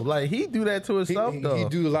 fault, though. Like, he do that to himself, though. He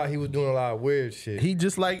do a lot. He was doing a lot of weird shit. He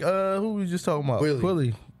just like, who we just talking about?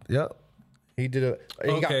 Willie. Yep. He did a. He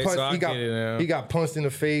got Okay, punched. so I he get it now. got. He got punched in the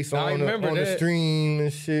face Now I on remember the that. stream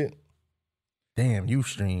and shit. Damn,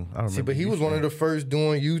 Ustream. I remember. See, but he was one of the first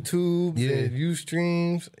doing YouTubes Yeah. and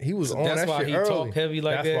Ustreams. He was on That's that why shit he early. talked heavy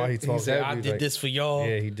like That's that. why he talked said, heavy. I did like- this for y'all.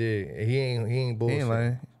 Yeah, he did. He ain't He bullshit. ain't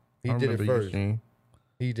lying. He I did it remember first. Ustream.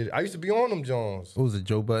 He did. I used to be on them Jones. What was it,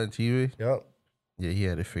 Joe Budden TV? Yep. Yeah, he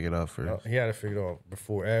had it figured out first. He had to figure it out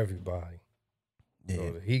before everybody. Yeah.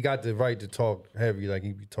 So he got the right to talk heavy like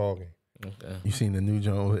he be talking. Okay. You seen the new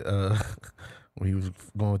Joe with, when he was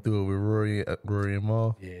going through it with Rory and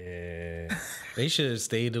Maul? Yeah. They should have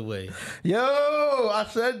stayed away. Yo, I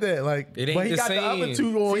said that. Like, It ain't but he the got the other same.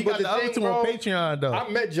 two on. See, He but got the the other thing, two on bro, Patreon though. I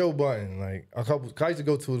met Joe Budden like a couple. 'Cause I used to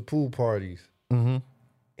go to his pool parties. Mm-hmm.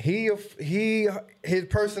 His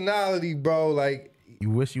personality, bro. Like You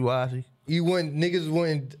wishy-washy. Philly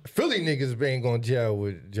niggas ain't going to jail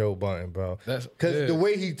with Joe Budden, bro. That's- Because yeah. the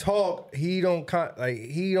way he talk, he don't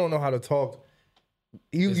know how to talk.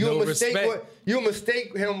 There's You'll no mistake respect. you'll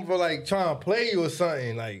mistake him for like trying to play you or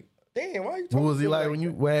something. Like, damn, why you talking? What was he to him like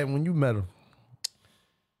when you met him?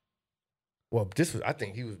 Well, this was. I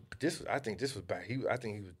think this was back. I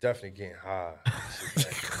think he was definitely getting high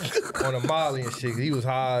on a Molly and shit. He was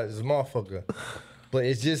high as a motherfucker. But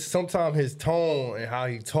it's just sometimes his tone and how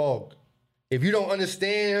he talk. If you don't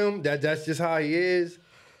understand him, that's just how he is.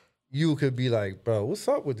 You could be like, bro, what's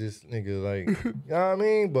up with this nigga? Like, you know what I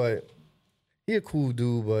mean? But he a cool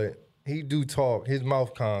dude, but he do talk. His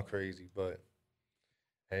mouth kind of crazy, but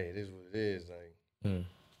hey, it is what it is. Like,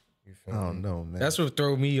 you feel I me? don't know, man. That's what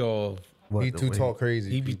throw me off. What, He the too way- talk crazy.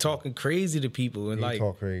 He be people. talking crazy to people and He like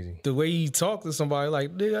talk crazy. the way he talk to somebody,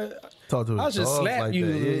 like nigga, Talk to his I should dogs slap like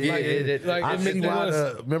you. that. Yeah, Like, yeah, yeah. like I it see make why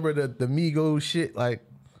me remember the Migos shit. Like,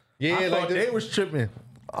 Yeah, I like thought they was tripping.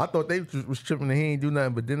 I thought they was tripping and he ain't do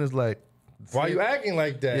nothing. But then it's like, why you acting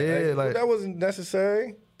like that? Yeah, like- that wasn't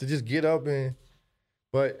necessary to just get up and.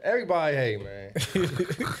 But everybody, hey man,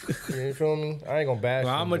 you feel me? I ain't gonna bash.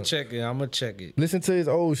 Well, him, I'm gonna but check it. I'm gonna check it. Listen to his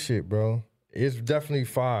old shit, bro. It's definitely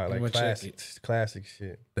fire, I'ma like check classic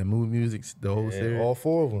shit. the mood music, the whole Yeah, series. all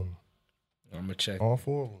four of them. I'm gonna check. All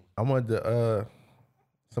four of them. I wanted to,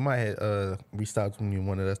 somebody had reached out to me and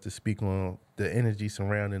wanted us to speak on the energy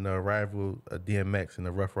surrounding the arrival of DMX and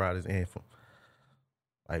the Rough Riders anthem.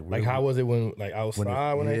 Like, how was it when, like,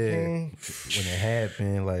 outside when that came? when it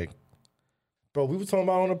happened, like, Bro, we were talking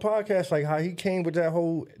about on the podcast, like, how he came with that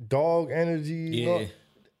whole dog energy. You know? Yeah.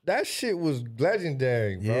 That shit was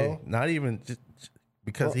legendary, bro. yeah, not even just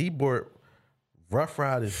because he brought Rough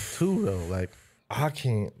Riders too, though. Like, I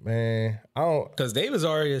can't, man. I don't. Because they was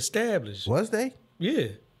already established. was they? Yeah.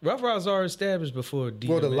 Rough Riders already established before DMX.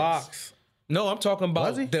 For the locks. No, I'm talking about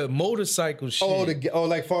Was he? the motorcycle shit.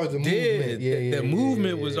 Like far as the movement. Yeah, the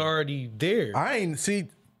movement was already there. I ain't see.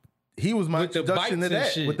 He was my With the introduction to bikes and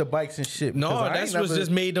that shit. with the bikes and shit. No, because I that's ain't what never- just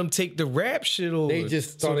made them take the rap shit over. They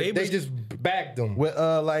just started, they just backed them. with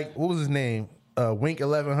like what was his name? Wink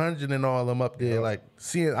 1100 and all them up there. Like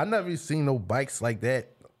seeing, I never seen no bikes like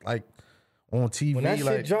that, like on TV. When that shit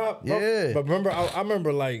like, dropped, yeah. But remember, I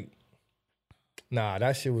remember like, nah,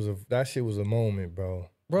 that shit was a moment, bro.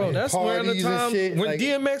 Bro, Like, that's around the parties and time shit, when like-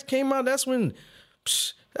 DMX came out. That's when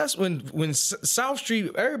South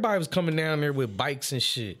Street, everybody was coming down there with bikes and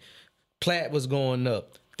shit. Platt was going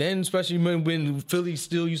up. Then, especially when Philly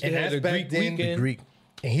still used to And have the that's Greek back then. weekend. Greek.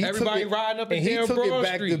 And he Everybody took it, riding up and and he down took Broad it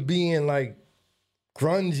back to Street. being like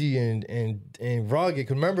grungy and rugged.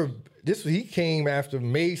 Cause remember, he came after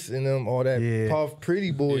Mace and them, all that Yeah. Puff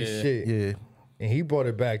Pretty Boy shit. Yeah, And he brought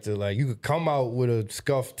it back to like you could come out with a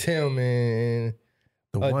scuffed Tim and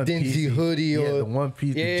the a one dingy piece, hoodie yeah, or the one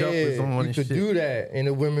piece, yeah, the jumpers on you and could shit. do that, and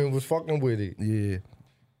the women was fucking with it. Yeah,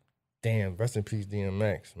 Damn, rest in peace,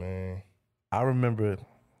 DMX, man. I remember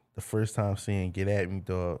the first time seeing "Get at Me,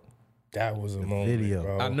 Dog." That was a moment, video.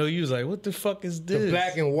 bro. I know you was like, what the fuck is this? The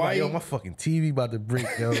black and Like, white. yo, my fucking TV about to break,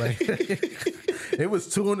 yo. Like, it was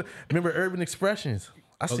tuned. Remember Urban Expressions?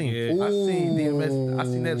 I seen yeah. DMS. I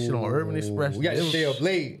seen that shit on Urban Expressions. we got to stay up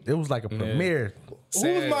late. It was like a premiere.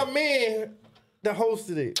 Who was my man that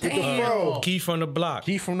hosted it? With the fro. Key from the block.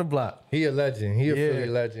 He from the block. He a legend. He a Yeah. Philly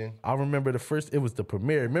legend. I remember the first. It was the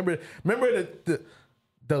premiere. Remember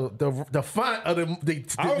the font of the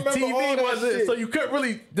I remember TV all that wasn't, shit. so you couldn't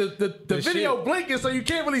really the video shit. blinking, so you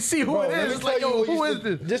can't really see who Bro, it let is. me It's tell like, you yo, what who is used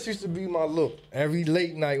to- this? This used to be my look every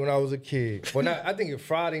late night when I was a kid. Well, I think it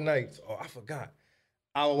Friday nights. Oh, I forgot.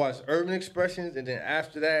 I would watch Urban Expressions, and then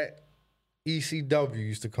after that, ECW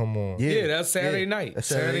used to come on. Yeah, that's Saturday night. That's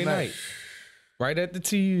Saturday Saturday night. Right at the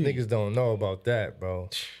TV. Niggas don't know about that, bro.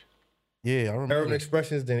 Yeah, I remember. Urban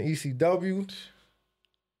Expressions, then ECW.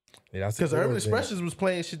 Yeah, that's Because the Urban real thing. Expressions was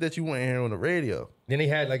playing shit that you wouldn't hear on the radio. Then they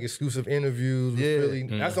had like exclusive interviews with Yeah. Philly.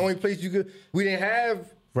 That's the only place you could. We didn't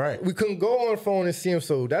have. Right. We couldn't go on the phone and see them,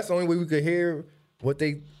 so that's the only way we could hear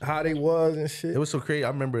how they was and shit. It was so crazy. I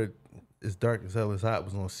remember It's Dark as Hell Is Hot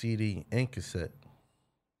was on CD and cassette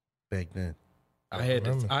back then. I had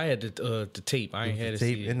the tape. I ain't had a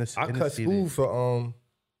tape CD. in the I in the cut CD. school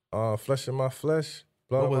for Flesh of My Flesh,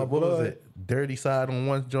 Blood What of was, My what Blood. was it? Dirty side on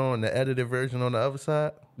one joint, the edited version on the other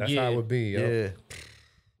side. That's Yeah. how it would be. Yo. Yeah,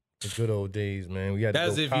 The good old days, man. We had.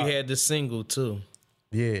 That's to go if cop. you had the single too.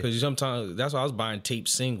 yeah. Because sometimes that's why I was buying tape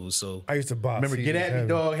singles. So I used to buy. Remember, CDs Get At Me heavy.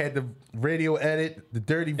 Dog had the radio edit, the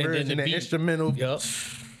dirty then version, the the beat. instrumental. Yup.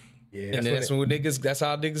 Yeah, And then that's when niggas. That's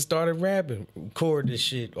how niggas started rapping. Record this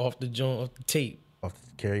shit off the joint, off the tape. Off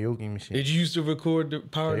the karaoke machine. Did you used to record the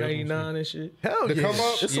Power Karaoke 99 and shit? Hell To yeah. come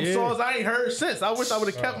up? There's some Yeah. songs I ain't heard since. I wish I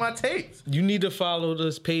would have kept my tapes. You need to follow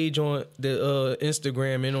this page on the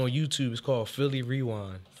Instagram and on YouTube. It's called Philly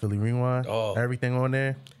Rewind. Philly Rewind. Oh. Everything on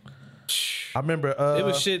there. I remember. It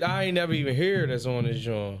was shit I ain't never even heard that's on this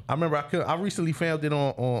joint. I remember. I recently found it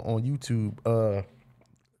on YouTube.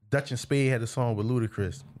 Dutch and Spade had a song with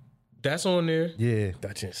Ludacris. That's on there. Yeah.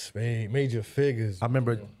 Dutch and Spade, Major Figures. I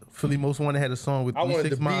remember Philly Most Wanted had a song with I wanted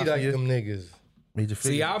to 3 6 be like Mafia. them niggas. Major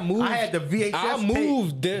Figures. See, I moved. I had the VHS I tape.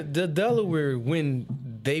 moved the Delaware when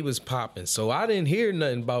they was popping, so I didn't hear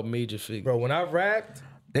nothing about Major Figures. Bro, when I rapped,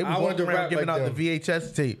 They was I wanted walking to around rap giving like out them. the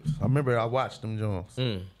VHS tapes. I remember I watched them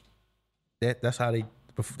Jones. That's how they.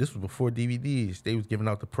 This was before DVDs. They was giving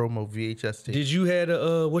out the promo VHS tapes. Did you had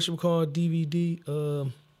a what you call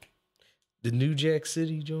DVD? The New Jack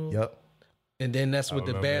City joint. Yep. And then that's what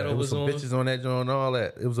the remember that. battle There was was some on. bitches on that joint and all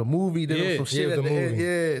that. It was a movie. There Yeah. was some shit Yeah, it at was the a end. movie.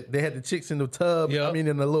 Yeah, they had the chicks in the tub. Yep. I mean,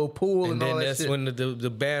 in the little pool and, And all then that that's shit. when the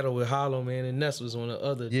battle with Hollow Man and Ness was on the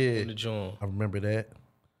other Yeah. on the joint. I remember that.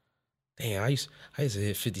 Damn, I used to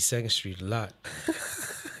hit 52nd Street a lot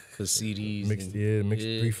for CDs. Mixed, and- mixed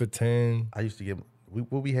 3 for 10. I used to get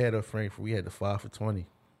what we had up Frankfurt. We had the 5 for 20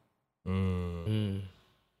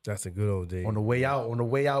 That's a good old day. on the way out. On the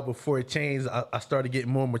way out before it changed, I started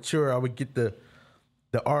getting more mature. I would get the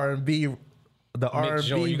R&B. The R&B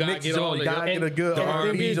joint. You gotta mix get all joint. You the- gotta get a good the R&B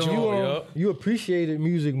R&B joint. joint. you, Yup. you appreciated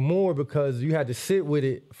music more because you had to sit with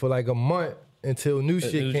it for like a month until new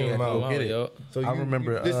shit new came joint out. come out, Get it. yup. So I you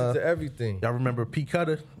remember, listen to everything. Y'all remember P.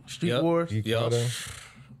 Cutter, Street Yup. Wars? G Yup. Carter,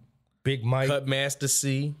 Big Mike. Cut Master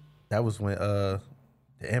C. That was when The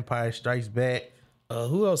Empire Strikes Back.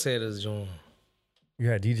 Who else had this joint? You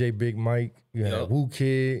had DJ Big Mike. You had Yup. Wu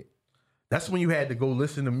Kid. That's when you had to go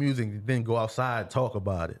listen to music and then go outside and talk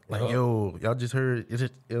about it. Like, yo, y'all just heard,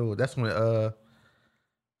 yo, that's when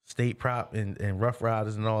State Prop and Rough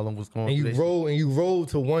Riders and all them was going And through you that rolled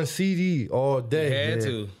to one CD all You day. had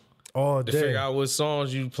to All to day. figure out what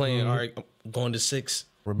songs you playing. All right, I'm going to 6. shit.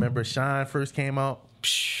 Remember Shine first came out?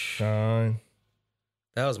 Shine.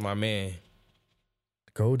 That was my man.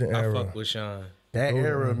 Golden I era. fuck with Sean. That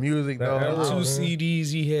era of music, That dog. era. Two man.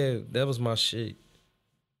 CDs he had, that was my shit.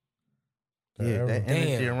 Yeah, that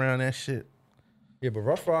energy Damn. around that shit. Yeah, but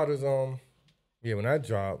Rough Riders, when that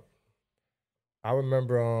dropped, I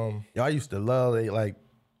remember, Y'all used to love it. Like,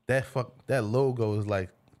 that logo is like,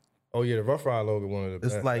 oh yeah, the Rough Rider logo, one of the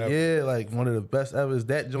it's best like, ever. yeah, like one of the best ever. Is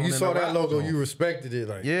that joint You in saw the that rock logo, joint. you respected it.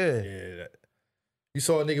 Like, Yeah. that. You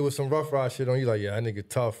saw a nigga with some Rough Ride shit on, you like, yeah, that nigga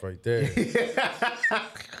tough right there.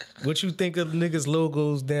 What you think of niggas'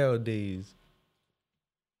 logos nowadays?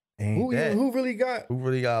 Ain't who that. who really got Who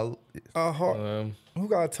really got a hard, who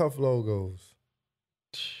got tough logos?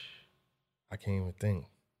 I can't even think.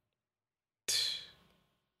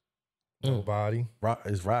 Nobody.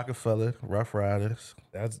 is Rockefeller, Rough Riders.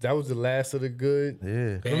 That was the last of the good.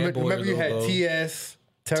 Yeah. Bad Boy Remember you had logo. TS,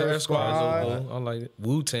 Terror Terror Squad, logo. I like it.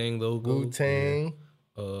 Wu-Tang logo. Wu Tang.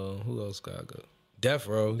 Who else got good? Death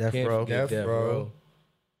Row. Death Can't Row. forget Death Row.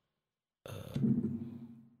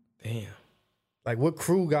 Damn. Like what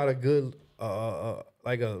crew got a good,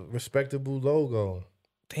 like a respectable logo?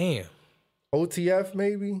 Damn. OTF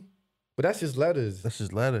maybe, but that's just letters. That's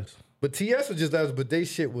just letters. But TS was just letters, but they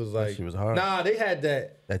shit was like, shit was hard. Nah, they had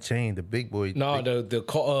that. That chain, the big boy. No, big-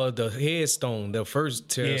 the headstone, the first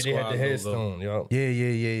Terror Yeah, they Squad had the logo. headstone. Yo, Yeah,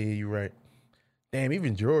 you're right. Damn,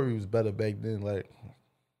 even jewelry was better back then. Like,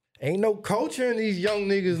 ain't no culture in these young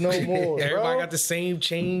niggas no more. Everybody bro. got the same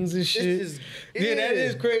chains and shit. is- yeah, that yeah.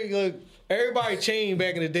 is crazy. Look, everybody chain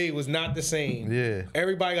back in the day was not the same. yeah.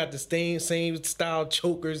 Everybody got the same style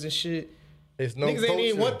chokers and shit. It's no Niggas culture. ain't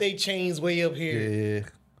even want they chains way up here. Yeah.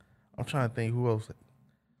 I'm trying to think who else.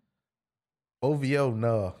 OVO,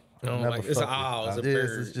 no. No, Never like, it's fucked an owl, with- it's a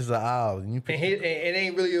bird. It's just an owl. And you And pick it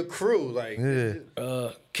ain't really a crew. Like, yeah.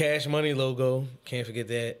 Cash Money logo, can't forget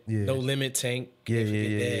that. Yeah. No Limit Tank, Yeah, can't forget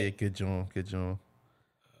yeah. that. Good joint, good joint.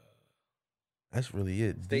 That's really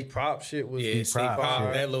it. they prop shit was Yeah, State Prop Prop,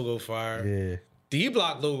 shit. that logo fire. Yeah. D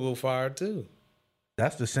Block logo fire too.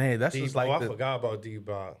 That's the same. That's just I like forgot about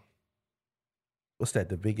D-Block. what's that?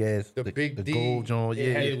 The big ass, The big D. gold joint.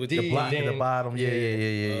 It had Yeah, the with D, the block in the then- bottom.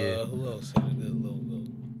 Yeah. Who else had a good logo?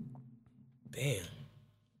 Damn.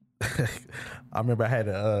 I remember I had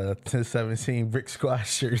a 1017 Brick Squad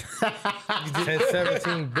shirt.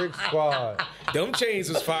 1017 Brick Squad. Them chains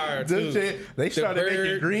was fire too. They The started making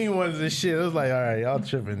bird. green ones and shit. It was like, all right, y'all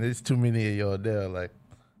tripping. There's too many of y'all there. Like,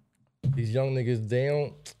 These young niggas, they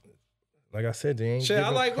don't, like I said, they ain't. Shit, I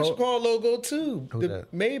giving like what you call logo too. Who The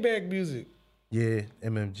that? Maybach music. yeah,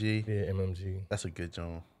 MMG. Yeah, MMG. That's a good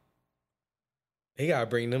joint. They gotta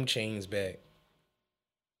bring them chains back.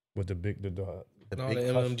 With the big, the And all big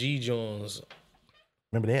the hus- MMG Jones.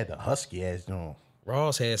 Remember they had the husky ass joint.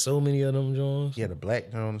 Ross had so many of them Jones. He had a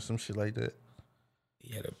black joint or some shit like that.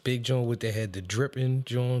 He had a big joint with that had the dripping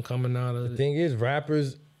joint coming out of it. thing is,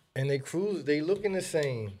 rappers and they crews, they looking the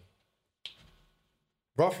same.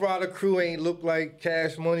 Rough Rider crew ain't look like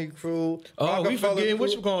Cash Money crew. Oh, we Rockefeller forgetting crew.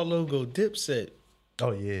 what you call logo Dipset.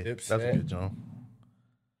 Oh yeah, Dipset. that's a good joint.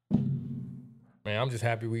 Man, I'm just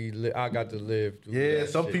happy I got to live through Yeah, that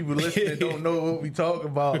some shit. people listening don't know what we talk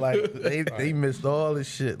about. Like they missed all this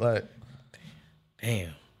shit. Like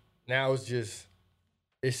Damn. Now it's just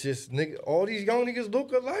nigga. All these young niggas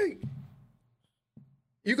look alike.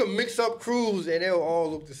 You can mix up crews and they'll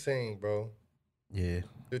all look the same, bro. yeah,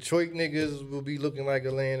 Detroit niggas will be looking like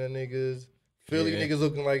Atlanta niggas. Philly Yeah. niggas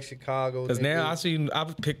looking like Chicago. Because now niggas.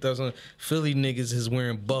 I've picked up some Philly niggas is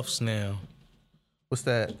wearing buffs now. what's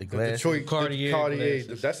that? The glass. Detroit Cartier Cartier.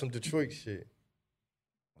 glasses. That's some Detroit shit.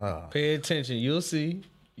 Pay attention. You'll see.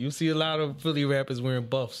 You'll see a lot of Philly rappers wearing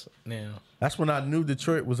buffs now. That's when I knew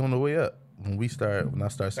Detroit was on the way up. When I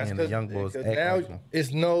started seeing the young boys act now like them.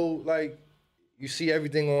 it's no like you see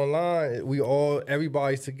everything online.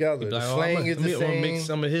 Everybody's together. The Like, oh, slang I'm is the gonna same. mix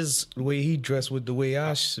some of his the way he dressed with the way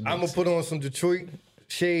I should. I'm gonna put on some Detroit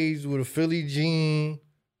shades with a Philly jean,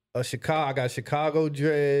 a Chicago. I got Chicago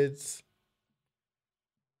dreads,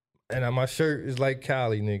 and my shirt is like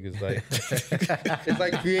Cali niggas. Like it's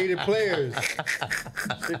like creative players.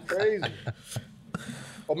 Shit crazy.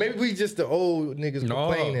 Or maybe we just the old niggas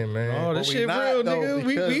complaining, man. No, this But we shit not, real, though, nigga.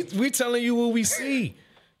 because- We telling you what we see.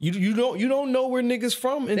 You don't know where niggas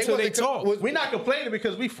from until they wasn't talk. We're not complaining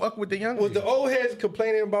because we fuck with the young Was the people. old heads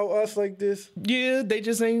complaining about us like this? Yeah, they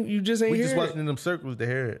just ain't. You just ain't We just hear wasn't it. in them circles to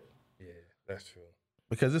hear it. Yeah, that's true.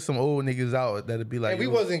 Because there's some old niggas out that'd be like, And we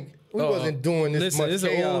yo, wasn't doing this Listen, much there's an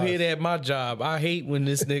chaos. old head at my job. I hate when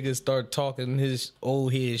this nigga start talking his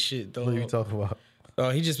old head shit. Though. what are you talking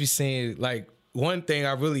about? He just be saying like one thing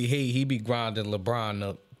I really hate. He be grinding LeBron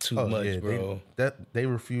up too much, bro. They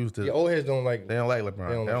refuse to. The old heads don't like. They don't like LeBron.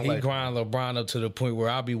 don't They don't He like. grind LeBron up to the point where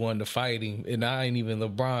I be wanting to fight him, and I ain't even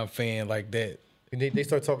LeBron fan like that. They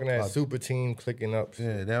start talking that super team clicking up.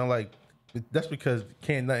 Yeah, they don't like. That's because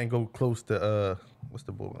can't nothing go close to what's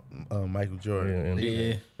the boy Michael Jordan.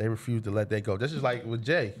 Yeah. They refuse to let that go. That's just like with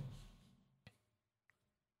Jay.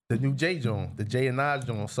 The new Jay Jones, the Jay and Nas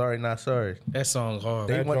Jones. Sorry, not sorry. That song's hard.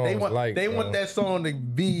 They That want Jones light, they bro. want that song to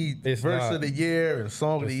be It's verse not. of the year and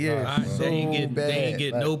song of the It's year. not, So they ain't bad.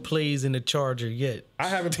 get Like, no plays in the Charger yet. I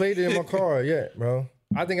haven't played it in my car yet, bro.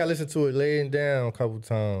 I think I listened to it laying down a couple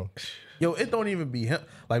times. Yo, it don't even be him.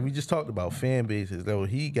 Like we just talked about fan bases. Though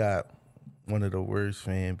he got one of the worst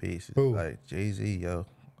fan bases. Who? Like Jay-Z, yo.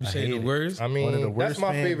 You I say hate the it. words? I One of the mean, that's worst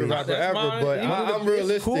my fan favorite bases. rapper That's ever, mine. but I'm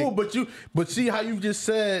realistic. Cool, but see how you just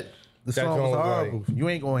said the That song was Jones, horrible. You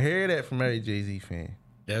ain't gonna hear that from every Jay-Z fan.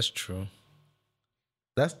 That's true.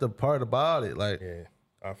 That's the part about it. Like, Yeah,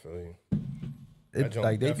 I feel you. it, Jones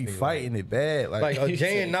like they be definitely fighting it bad. Like a He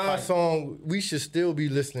Jay and said Nas song, we should still be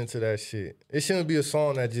listening to that shit. It shouldn't be a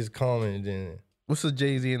song that just come and then. What's a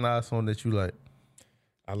Jay-Z and Nas song that you like?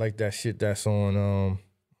 I like that shit that's on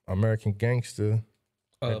American Gangster.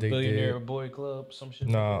 that they Billionaire did. Boy Club, some shit.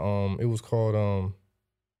 Nah, it was called Oh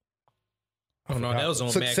no, that was on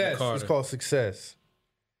Magna Success. Carta. It's called Success.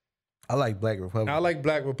 I like Black Republic. I like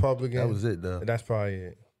Black Republican. that was it though. That's probably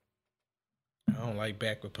it. I don't like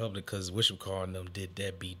Back Republic because Wisham them did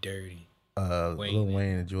that be dirty. Wayne. Lil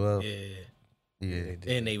Wayne and Joel. Yeah. Yeah.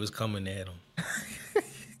 And they was coming at him.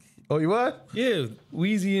 Oh, you what? Yeah,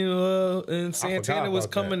 Weezy and Santana was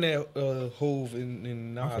about coming at Hove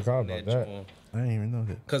and Nas. forgot on about that. I didn't even know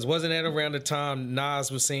that. Because wasn't that around the time Nas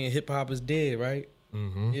was saying hip hop is dead, right?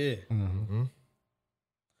 Mm-hmm. Yeah.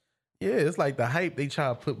 Yeah, it's like the hype they try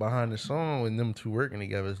to put behind the song and them two working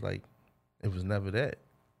together. It's like it was never that.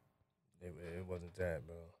 It wasn't that,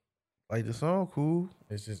 bro. Like the song, cool.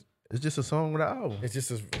 It's It's just a song with an album.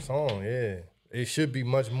 just a song, yeah. It should be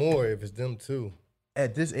much more if it's them two.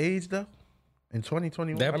 At this age, though, in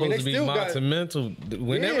 2021, That I mean, supposed they to be still got- monumental.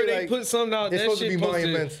 Whenever Yeah, they like, put something out, it's that supposed to shit be supposed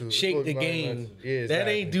monumental. to It's shake supposed the to be game. monumental. Yeah, That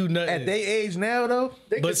exactly. ain't do nothing. at they age now, though.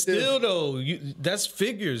 They but could still, though, that's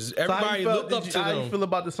figures. So how Everybody you felt- look up did to you, how you them. feel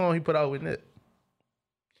about the song he put out with Nip?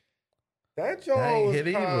 that That joint ain't was hit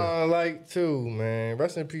either. kind of like too, man.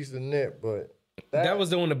 Rest in peace to Nip, but That was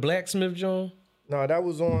the one, the Blacksmith John. no, that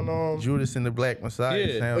was on Judas and the Black Messiah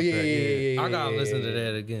Yeah. soundtrack. Oh yeah. I gotta listen to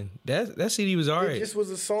that again. That CD was It alright. just was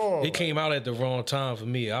a song. It came out at the wrong time for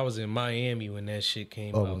me. I was in Miami when that shit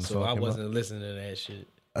came Oh, when out, the so song I came wasn't listening to that shit.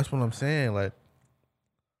 That's what I'm saying. Like,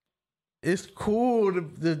 it's cool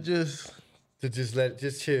to just. to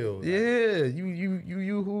just chill. Yeah,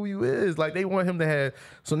 you who you is. Like they want him to have.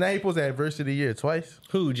 So now he supposed to have verse of the year twice.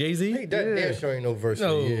 Who, Jay-Z? Hey, that Yeah. damn sure ain't no verse.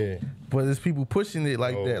 No. Yeah. But there's people pushing it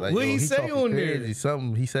like that. Like, What yo, he say talking on there? crazy.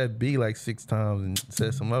 Something he said B like 6 times and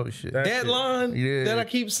said some other shit. That That shit. line Yeah. that I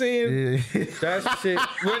keep saying, Yeah. That shit.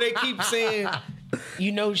 where they keep saying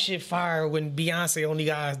You know shit fire when Beyonce only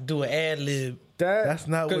gotta do an ad lib. That's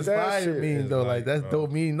not what fire means though. Like that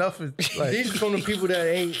don't mean nothing. Like These from the people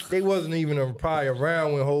that they wasn't even probably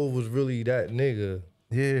around when Hov was really that nigga.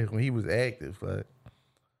 yeah, when he was active. Like,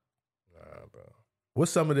 Nah, bro.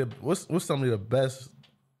 what's some of the best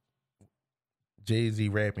Jay-Z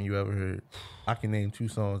rapping you ever heard? I can name 2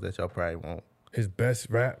 songs that y'all probably won't. His best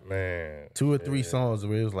rap, man. 2 or 3 songs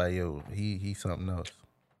where it was like, yo, he something else.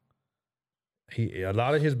 A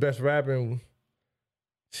lot of his best rapping.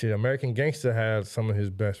 Shit, American Gangster had some of his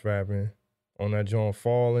best rapping on that joint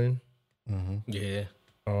Falling. Mm-hmm. Yeah.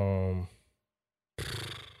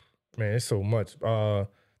 Man, it's so much. The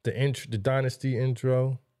Dynasty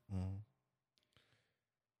intro. Mm-hmm.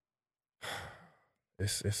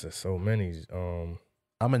 It's so many. I'm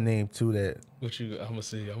gonna name 2 that I'm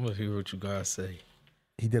gonna hear what you guys say.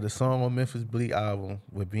 he did a song on Memphis Bleak album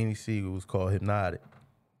with Beanie Siegel. It was called Hypnotic.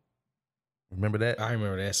 Remember that? I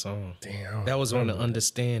remember that song. Damn. That was on the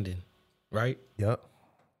Understanding, right? Yep.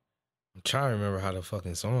 I'm trying to remember how the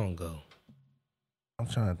fucking song go. I'm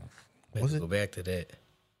trying. Let's go back to that.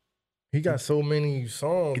 He got so many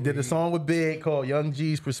songs. He did a song with Big called Young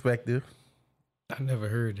G's Perspective. I never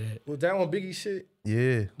heard that. Was that one Biggie shit?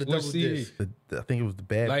 Yeah. The What double CD? disc. I think it was the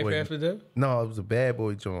Bad Life Boy. After Death? No, it was a Bad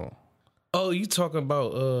Boy joint. Oh, you talking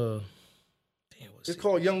about damn, what's It's it?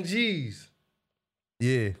 called Young G's.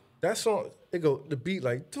 Yeah. That song, it go the beat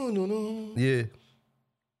like doo-doo-doo. Yeah.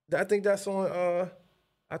 I think that's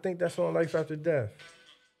on Life After Death.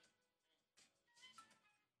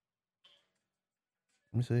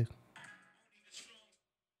 Let me see.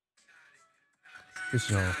 This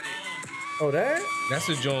joint. Oh, that? That's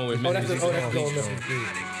a joint with Oh, that's Memphis going Bleak. Memphis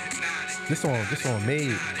Bleak. This song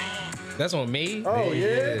made. That's on me? Oh,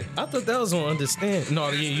 yeah. I thought that was on Understand. No,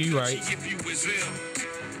 yeah, you right. If you was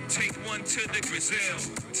ill, take one to the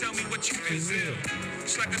Grizel. Tell me what you feel.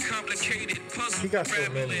 It's like a complicated puzzle. He got so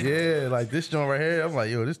many. Yeah, like this joint right here. I'm like,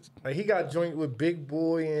 yo, this. Like he got joint with Big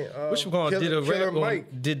Boy and Which one did a Killer rap Mike.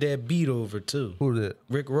 on, did that beat over too? Who did?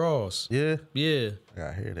 Rick Ross. Yeah. Yeah. I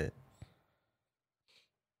gotta hear that.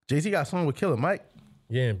 Jay-Z got a song with Killer Mike.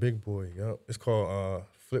 Yeah, and Big Boy. Yup. It's called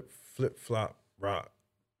Flip Flop Rock.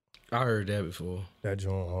 I heard that before. That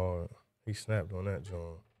joint hard. He snapped on that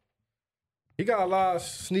joint. He got a lot of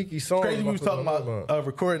sneaky songs. Crazy we was talking about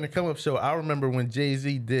recording the Come Up Show. I remember when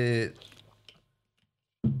Jay-Z did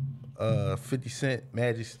 50 Cent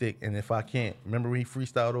Magic Stick and If I Can't. Remember when he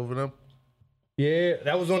freestyled over them? Yeah,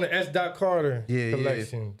 that was on the S. Carter Yeah,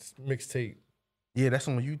 collection mixtape. Yeah, that's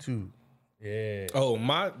on YouTube. Yeah. Oh,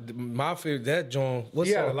 my favorite, that joint. What's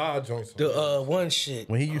He had a up? lot of joints. The one shit.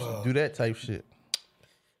 When he used to do that type shit.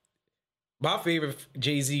 My favorite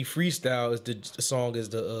Jay-Z freestyle is the song is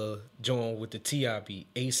the joint with the T.I.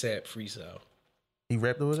 beat, ASAP freestyle. He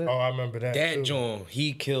rapped over that? Oh, I remember that. That too. joint,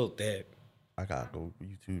 he killed that. I gotta go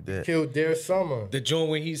YouTube that. Killed Dare Summer. The joint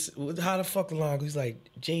when how the fuck the line goes? He's like,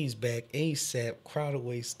 Jay's back, ASAP, crowd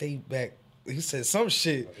away, stay back. He said some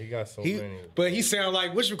shit. He got so many. But he sound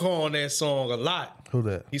like what you call on that song a lot. Who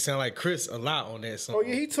that? He sound like Chris a lot on that song. Oh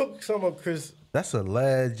yeah, he took some of Chris. That's a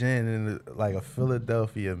legend and like a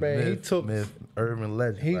Philadelphia Man, urban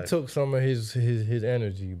legend. He like, took some of his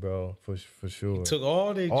energy, bro, for sure. Took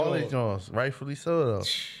all their all joints. these joints, rightfully so though.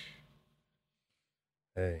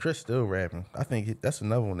 Hey, Chris still rapping. I think that's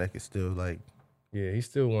another one that could still like. yeah, he's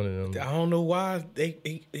still one of them. I don't know why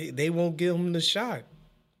they won't give him the shot.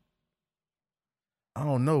 I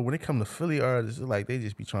don't know. When it come to Philly artists, it's like they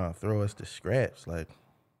just be trying to throw us the scraps. Like,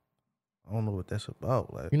 I don't know what that's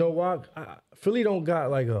about. Like, You know why? Philly don't got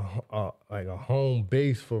like a home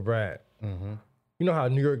base for rap. mm-hmm. You know how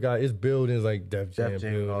New York got its buildings like Def Jam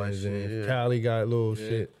Jam and all that buildings, shit, and yeah. Cali got little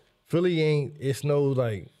shit. Philly ain't. It's no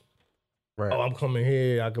like, right? oh, I'm coming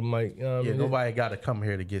here. I can make. You know what I Yeah, mean? nobody got to come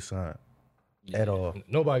here to get signed at all.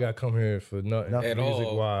 Nobody got to come here for nothing. Nothing. At music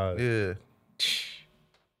all. wise. Yeah,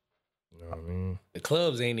 You know what I mean? The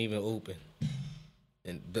clubs ain't even open.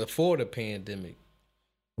 And before the pandemic,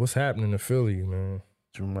 What's happening to Philly, man?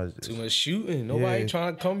 too much. too much shooting. Nobody Yeah.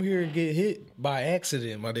 trying to come here and get hit by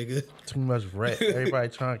accident, my nigga. Too much rat. Everybody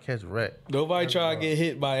trying to catch rat. Nobody trying to get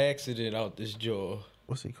hit by accident out this jaw.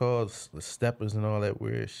 What's it called? The steppers and all that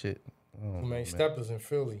weird shit. Oh, Too many steppers in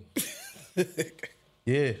Philly.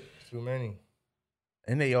 Yeah, Too many.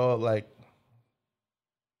 and they all like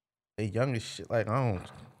they young as shit. Like I don't.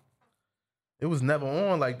 It was never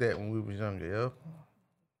on like that when we was younger, yo.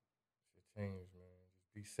 Change, man.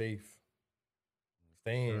 Just be safe.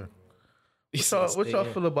 Stay in. Sure. What y'all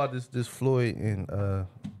feel about this Floyd and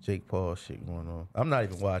Jake Paul shit going on? I'm not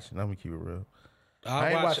even watching. I'm gonna keep it real.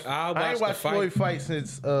 I ain't watched the Floyd fight. fight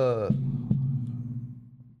since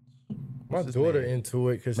My daughter into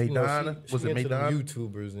it because Madonna? she Was it into them Madonna?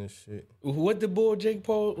 YouTubers and shit. What did boy Jake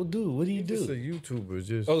Paul do? What did he Just a do? YouTuber,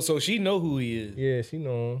 just Oh, so she know who he is. yeah, she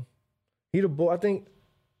know him. He the boy. I think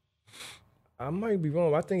I might be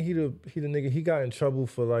wrong. I think he the nigga. He got in trouble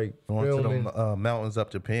for like Going to filming. them mountains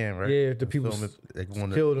up Japan, right? Yeah, the people they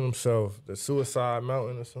want to. killed himself. The Suicide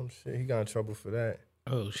Mountain or some shit. He got in trouble for that.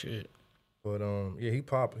 Oh shit. But yeah, he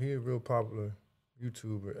a real popular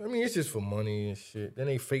YouTuber. I mean, it's just for money and shit. Then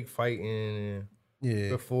they fake fighting and Yeah.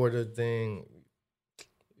 before the thing.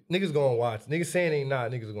 Niggas gonna watch. Niggas saying they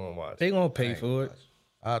not. Niggas gonna watch. They gonna pay for it.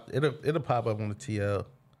 It'll pop up on the TL.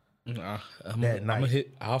 Nah, That night.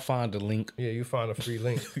 I'll find the link. Yeah, you find a free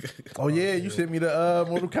link. Oh yeah, you sent me the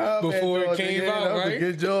Mortal Kombat Before it joint, came yeah, out, that was right? a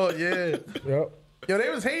good job, yeah. Yep. Yo, they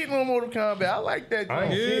was hating on Mortal Kombat. I like that I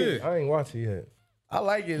ain't joint. see it. I ain't watch it yet. I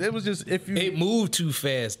like it. It was just if you. It moved too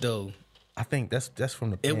fast though. I think that's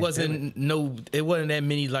from the. It pandemic. wasn't that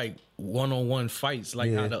many like one-on-one fights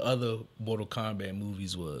like Yeah. how the other Mortal Kombat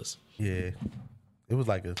movies was. Yeah, it was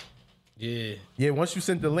like a. Yeah. Yeah, once you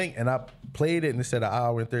sent the link and I played it and it said 1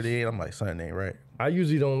 hour and 38, I'm like, something ain't right. I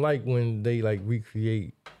usually don't like when they like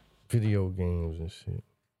recreate video games and shit.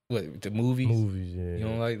 What, the movies? Movies, yeah. You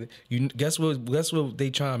don't like that? You guess what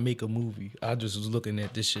they trying to make a movie. I just was looking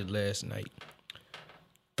at this shit last night.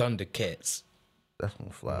 Thundercats. That's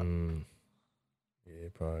gonna fly. Yeah,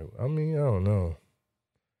 probably. I mean, I don't know.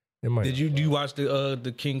 It might. Do you watch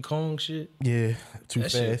the King Kong shit? Yeah, too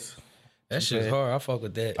That shit- fast. That shit's hard. I fuck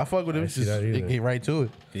with that. I fuck with it. I It's see just that either. it get right to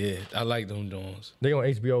it. Yeah, I like them doings. They on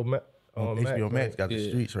HBO Max. HBO Max got the Yeah.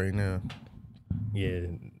 streets right now. Yeah.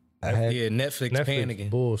 I had, Yeah, Netflix panicking.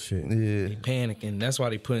 Bullshit. yeah. They panicking. That's why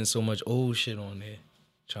they putting so much old shit on there.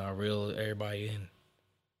 Trying to reel everybody in.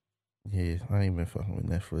 Yeah, I ain't been fucking with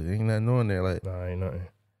Netflix. Ain't nothing on there. Like Nah, ain't nothing.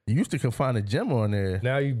 you used to can find a gem on there.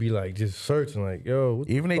 Now you be like just searching, like, yo, what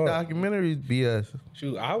the Even they fuck? documentaries BS.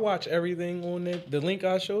 Shoot, I watch everything on there. The link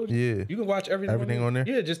I showed you. Yeah. You can watch everything. Everything on there?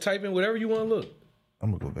 Yeah, just type in whatever you want to look.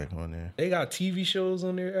 I'm gonna go back on there. They got TV shows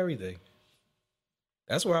on there, everything.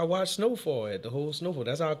 That's where I watched Snowfall at, the whole Snowfall.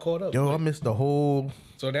 That's how I caught up. Yo, I missed the whole.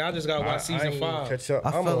 So now I just got to watch I season ain't even 5. Catch up. I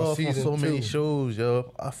I'm fell on off on season so many 2. shows,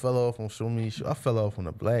 yo. I fell off on so many shows. I fell off on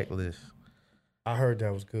the Blacklist, I heard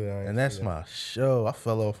that was good. I ain't and that's see that. my show. I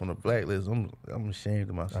fell off on the Blacklist. I'm ashamed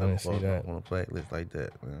of myself. I didn't see falling that. off on the Blacklist like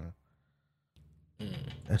that, man.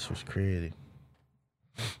 That's what's crazy.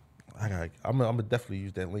 I'm gonna definitely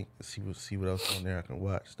use that link to see what else on there I can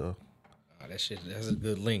watch though. That's a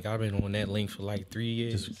good link. I've been on that link for like 3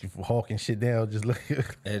 years. Just hawking shit down. Just look.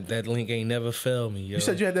 That link ain't never failed me, yo. You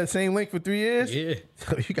said you had that same link for 3 years. Yeah.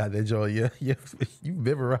 You got that joint. Yeah. You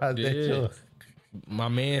memorized that Yeah. joint. My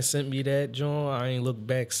man sent me that joint. I ain't looked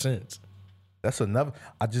back since. That's another.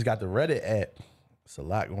 I just got the Reddit app. It's a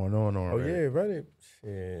lot going on Oh Reddit. yeah, Reddit.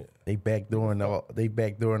 Shit. They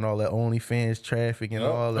backdooring all that OnlyFans traffic and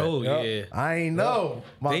all that. Oh, Yup. yeah. I ain't know.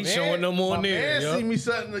 They showing them on my there, Man yup. see me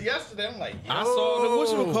something yesterday. I'm like, yo. I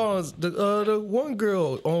saw the one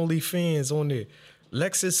girl OnlyFans on there.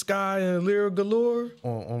 Lexus Sky and Lyra Galore.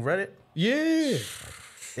 on Reddit. Yeah.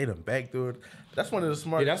 They done backdoored. That's one of the Yeah,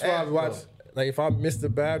 smartest. that's why I apps, watch. though. Like if I miss the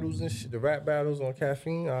battles and shit, the rap battles on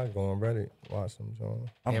Caffeine, I go on Reddit, watch them. John.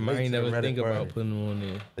 I'm Damn, late I ain't to the never Reddit think about party. putting them on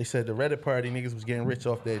there. They said the Reddit party niggas was getting rich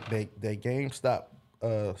off that GameStop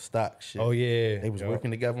stock shit. Oh yeah, They was yup.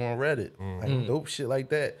 working together on Reddit. Like dope shit like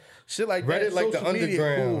that. Shit like Reddit that. like the social media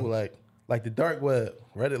underground. Cool. Like the dark web.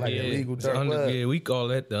 Reddit like the legal it's dark web. yeah, we call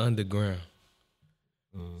that the underground.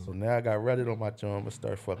 So now I got Reddit on my joint. I'm gonna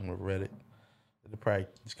start fucking with Reddit. It'll probably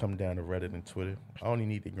just come down to Reddit and Twitter. I only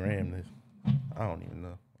need the gram this. I don't even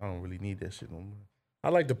know. I don't really need that shit no more. I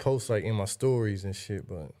like to post like in my stories and shit,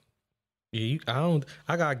 but Yeah,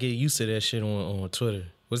 I gotta get used to that shit on Twitter.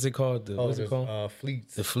 What's it called? What's it called?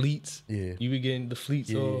 Fleets. The fleets. Yeah. You be getting the fleets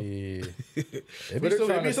Yeah. off. It But be they're some,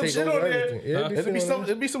 trying it be to some take shit over on there. everything. Yeah,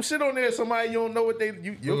 It'd be some shit on there. Somebody you don't know what they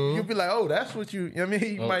you'll be like, oh, that's what you know what I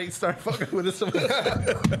mean? You might start fucking with it.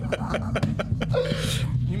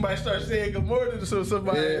 You might start saying good morning to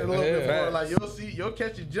somebody a little bit more. Like you'll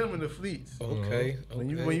catch a gem in the fleets. Okay. When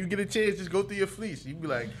you get a chance, just go through your fleets. You be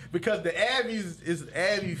like, because the Abbeys is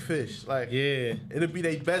Abbey fish. Like Yeah. it'll be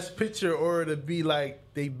their best picture or it'll be like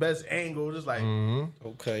their best angle. Just like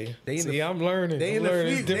Okay. They in See, the- I'm learning. they in I'm the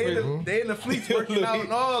learning. fleet. They in the fleets working out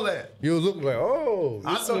and all that. you'll look like, oh,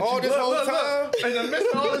 I thought all you- this look, whole look, time. look. In the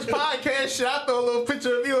midst of all this podcast shit, I throw a little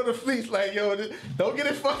picture of me on the fleets. Like, yo, don't get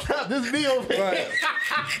it fucked up. This me over here. Right.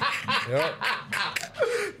 Yep.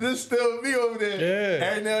 This still me over there. Yeah.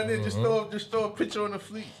 Every now and then, just throw a picture on the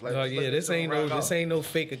fleets. Like, Oh yeah, this ain't no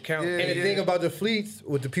fake account. Yeah. And the thing about the fleets,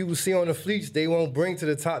 what the people see on the fleets, they won't bring to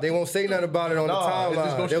the top. They won't say nothing about it on the Nah, it just go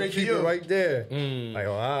timeline. They'll straight to keep you. it right there. Like,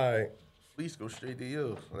 oh, all right. Fleets go straight to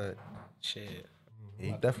you. Like, Shit.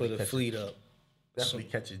 he Put definitely the catch, fleet up. definitely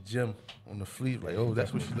catch a gem on the fleet. Like, oh,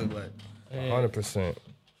 that's what she look like. 100%.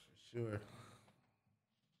 Sure.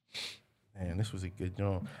 Man, this was a good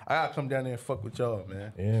joint. I gotta come down there and fuck with y'all,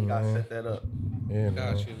 man. Yeah, Gotta man. set that up. Yeah, man.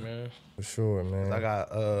 Got you, man. For sure, man. I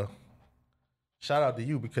got shout out to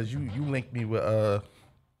you because you linked me with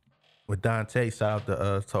Dante. Shout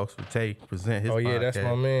out to Talks with Tay. Present his Oh, yeah, that's podcast.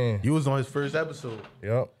 my man. You was on his first episode.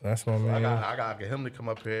 Yep, that's my man. I gotta get him to come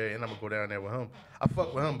up here and I'm gonna go down there with him. I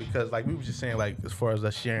fuck with him because like we was just saying, like as far as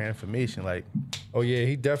us sharing information, like Oh, yeah,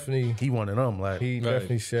 he definitely he one of them. Like He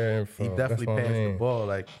definitely sharing info. he definitely That's my passed the man. ball.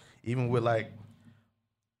 Like even with like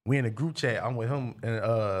we in a group chat, I'm with him and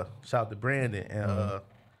shout out to Brandon and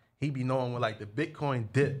he be knowing with like the Bitcoin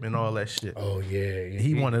dip and all that shit. Oh, yeah.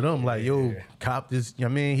 He one of them, like, yo, cop this, you know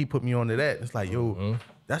what I mean? He put me onto that. It's like, yo,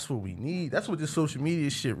 that's what we need. That's what this social media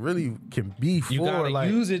shit really can be for. You gotta like,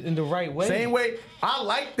 use it in the right way. same way, I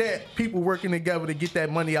like that people working together to get that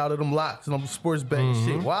money out of them locks and them sports betting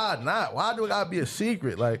shit. Why not? Why do it gotta be a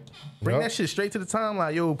secret? Like, bring Yup. that shit straight to the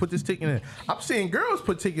timeline. Yo, put this ticket in. I'm seeing girls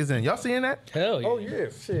put tickets in. Y'all seeing that? Hell yeah. Oh, yeah,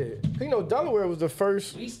 shit. You know, Delaware was the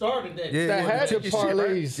first We started that. Yeah, that had the ticket shit, parlays.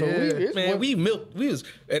 right? So Yeah. it's Man, what- we milked. We was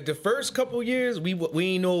at the first couple years. We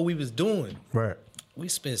ain't know what we was doing. Right. We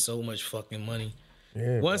spent so much fucking money.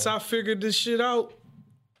 Yeah, Once I figured this shit out,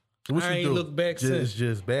 What I you ain't do? looked back since.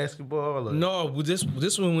 Just basketball? Or? No, this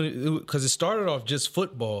one because it started off just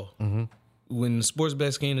football. When the sports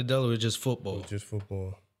bets came to Delaware, it was just football. just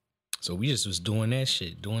football. So we just was doing that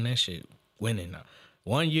shit, winning.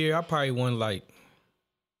 One year I probably won like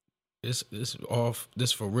this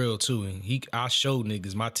for real too. And I showed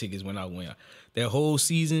niggas my tickets when I went. That whole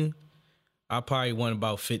season, I probably won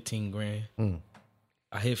about 15 grand.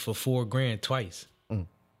 I hit for $4 twice.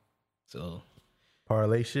 So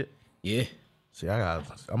Parlay shit? yeah. See, I'm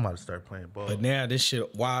about to start playing ball. But now this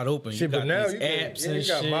shit wide open. Shit, You got but now these you can- apps yeah, and you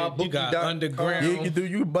got shit. MyBookie.com. You got underground. Yeah,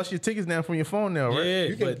 you can bust your tickets down from your phone now, right? Yeah,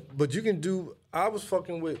 You can, but you can do. I was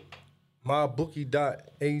fucking with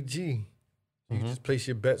mybookie.ag. You can just place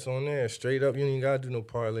your bets on there straight up. You ain't gotta do no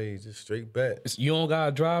parlays, just straight bet. you don't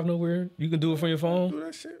gotta drive nowhere. You can do it from your phone. Do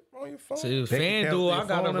that shit on your phone. See, They can count FanDuel, their I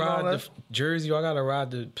gotta phone and all ride that? to Jersey or I gotta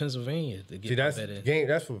ride to Pennsylvania to get See, that's my bet in. game.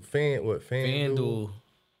 That's what FanDuel. FanDuel.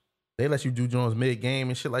 They let you do Jones mid game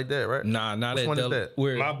and shit like that, right? Nah, not Which at one is that?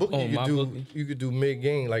 Where My bookie, on you could do mid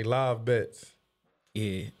game like live bets.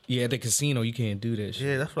 Yeah, at the casino you can't do that shit.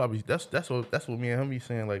 Yeah, that's what I be. That's what me and him be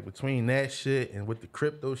saying. Like between that shit and with the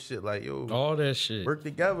crypto shit, like yo, All that shit. work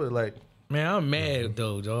together. Like Man, I'm mad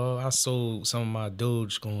though, dog. I sold some of my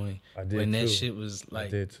Dogecoin I did when that too. shit was I like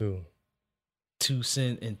did too. 2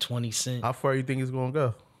 cents and 20 cents. how far you think it's gonna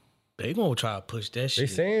go? They gonna try to push that shit.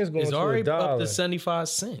 They saying it's going to already up $1. to 75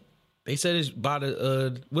 cents. They said it's by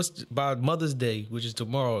by Mother's Day, which is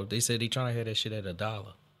tomorrow. They said they trying to have that shit at $1.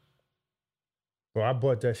 Bro, I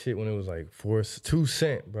bought that shit when it was like 2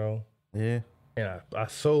 cents, bro. Yeah. And I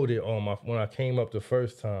sold it on when I came up the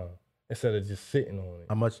first time instead of just sitting on it.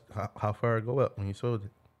 How much? How far it go up when you sold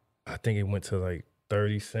it? I think it went to like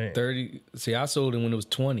 30 cents. 30. See, I sold it when it was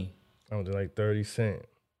 20. I went to like 30 cents.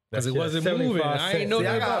 Because it That shit wasn't at moving. 75 I ain't cents. know See,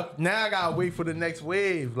 that. Now I gotta wait for the next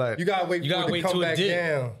wave. Like You gotta wait You for gotta it wait to come till it back dip.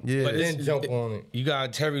 down. Yeah. But Then it's- jump on it. You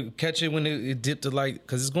gotta catch it when it dipped to like,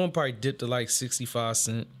 because it's going to probably dip to like 65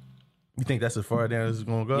 cents. you think that's as far down as it's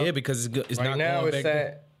gonna go? Yeah, because it's Right not now going it's back.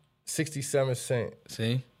 at 67 cents.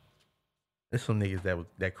 See? There's some niggas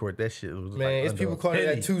that court that shit. Was Man, like it's under people a calling it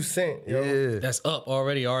penny. at 2 cents. Yo. Yeah. That's up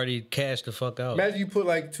already cashed the fuck out. Imagine you put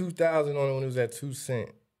like 2,000 on it when it was at 2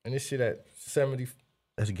 cents. And this shit at 70.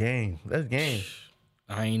 That's game. That's game.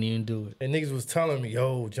 I ain't even do it. And niggas was telling me,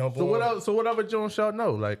 yo, jump So on. what else? So what other Jones y'all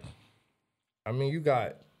know? Like I mean, you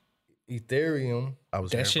got Ethereum. I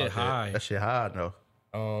was That hearing shit about high. That shit high though.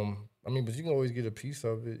 I mean, but you can always get a piece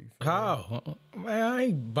of it. How? Man, I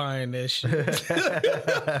ain't buying that shit.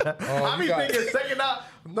 I be you got- thinking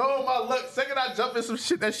second I jump in some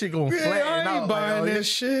shit, that shit gonna flatten I ain't out. buying like, that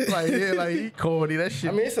shit. Like yeah, like he corny. That shit.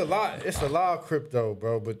 I mean, it's a lot of crypto,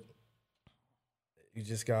 bro, but you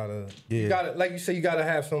just gotta, Yeah. you gotta, like you say, you gotta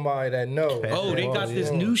have somebody that know. Oh, they got this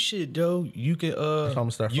new shit though. You can I'ma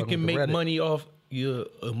start you fucking can with make the Reddit. money off your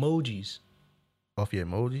emojis. Off your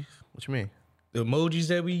emojis? What you mean? The emojis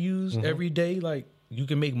that we use every day, like you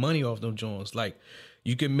can make money off them joints. Like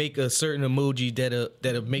you can make a certain emoji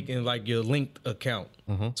that are making like your linked account.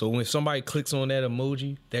 So when somebody clicks on that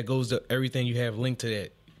emoji, that goes to everything you have linked to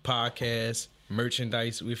that podcast,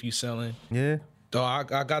 merchandise if you selling. Yeah. So I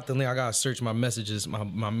got the link. I gotta search my messages.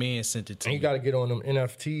 My man sent it to And me. you got to get on them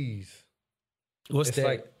NFTs. What's It's that?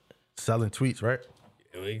 like Selling tweets, right?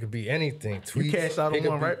 it could be anything. Tweets. You cashed out on it could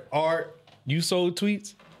one, be right? Art. You sold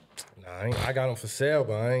tweets? Nah, I got them for sale,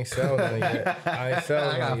 but I ain't selling them yet. I ain't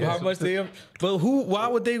selling them How yet. much they? But who? Why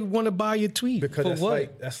would they want to buy your tweet? Because for that's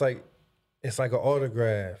what? it's like an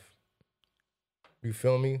autograph. You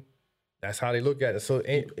feel me? That's how they look at it. So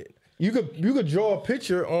you could draw a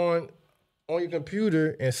picture on your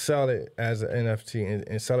computer and sell it as an NFT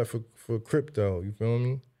and sell it for crypto. You feel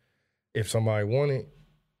me? If somebody want it,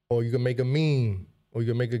 or you can make a meme, or you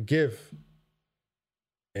can make a GIF,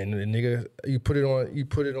 and the nigga you put it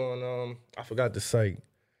on I forgot the site,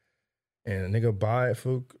 and a nigga buy it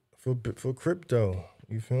for crypto.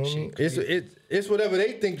 You feel me? It's whatever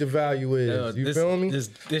they think the value is. You feel me? This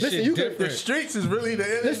Listen, shit you different. could The streets is really the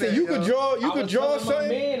internet. listen. You could draw. You I could was draw telling my something.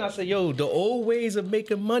 Man, I said, yo, the old ways of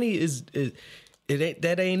making money is it ain't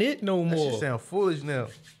that ain't it no That more. shit sound foolish now.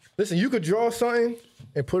 Listen, you could draw something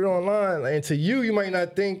and put it online, and to you might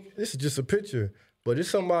not think this is just a picture, but it's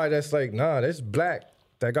somebody that's like, nah, that's black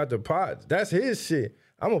that got the pot. That's his shit.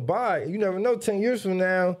 I'm gonna buy it. You never know. 10 years from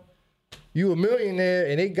now, you a millionaire,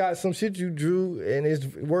 and they got some shit you drew, and it's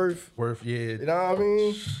worth. Yeah. You know what I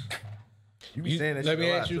mean? You be saying that Let shit me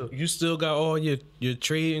a lot, ask you, too. you still got all your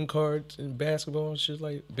trading cards and basketball and shit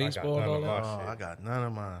like baseball and none all of that? my Oh, I got none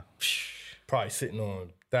of mine. Probably sitting on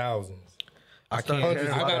thousands. I started can't.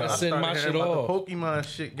 hearing I about gotta the- send started my hearing shit about off. The Pokemon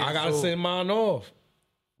shit. I gotta sold. send mine off.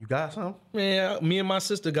 You got some? Man, me and my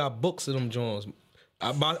sister got books of them joints.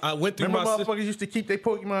 I went through Remember my sister. motherfuckers used to keep their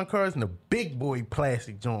Pokemon cards in the big boy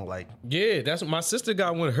plastic joint, like Yeah, that's what my sister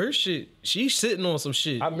got one of her shit. She's sitting on some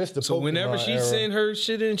shit. I missed the So whenever Pokemon she era. send her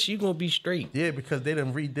shit in, she gonna be straight. yeah, because they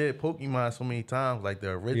done redid Pokemon so many times, like the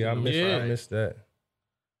original. Yeah, I Yeah. missed that.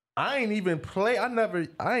 I ain't even play.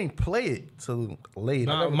 I ain't play it till later.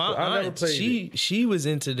 Nah, never my pl- I never aunt, played she was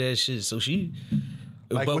into that shit, so she.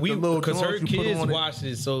 Like but with we, the little because her joints you put kids on it. watched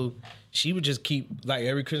it, so she would just keep like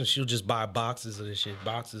every Christmas she'll just buy boxes of this shit.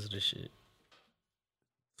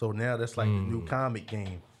 So now that's like the new comic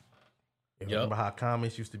game. Yup. Remember how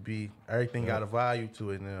comics used to be? Everything got a value to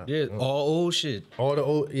it now. Yeah, all old shit. All the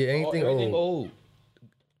old, anything Everything old. old.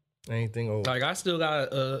 Anything old. Like I still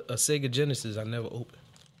got a Sega Genesis I never opened.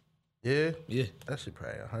 Yeah, Yeah, that shit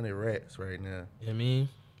probably 100 racks right now. you know what I mean.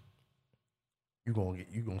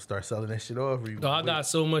 You gonna start selling that shit off? Or you No, I got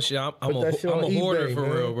so much shit. I'm Put that shit a on hoarder eBay, for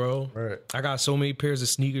man. real, bro. Right. I got so many pairs of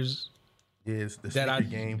sneakers Yeah, it's the that I sneaker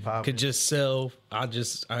game popping. could just sell. I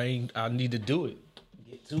need to do it.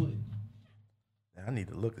 Get to it. I need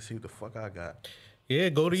to look to see what the fuck I got. Yeah,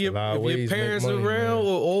 go to a lot of if ways your to make parents money, around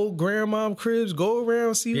man. or old grandmom cribs. Go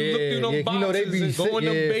around, see, Yeah, look through them yeah, boxes you know they be and go sit- in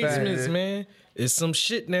them yeah, facts. basements, man. It's some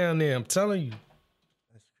shit down there. I'm telling you,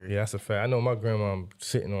 Yeah, that's a fact. I know my grandma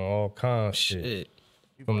sitting on all kinds of shit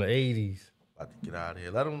shit. from the 80s. About to get out of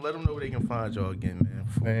here. Let them know where they can find y'all again, man.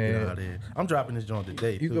 Before we Man. get out of here. I'm dropping this joint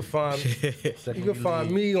today. You too. can find Second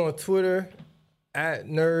lead. me on Twitter at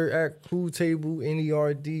nerd at cool table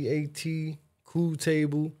NERDAT cool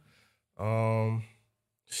table.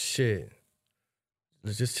 Shit.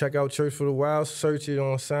 Let's just check out Church for the Wild. Search it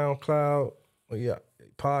on SoundCloud. Yeah,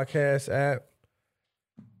 podcast app.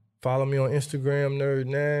 Follow me on Instagram, Nerd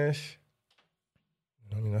Nash.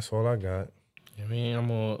 I mean, that's all I got. I mean, I'm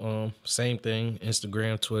on same thing.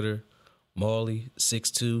 Instagram, Twitter,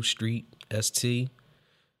 Marley62 Street ST.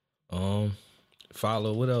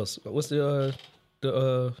 Follow. What else? What's the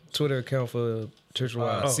Twitter account for Church of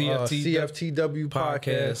Wild? CFTW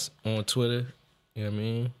podcast. on Twitter. You know what I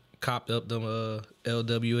mean? Copped up them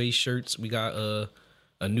LWA shirts. We got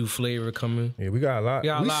a new flavor coming. Yeah, we got a lot. We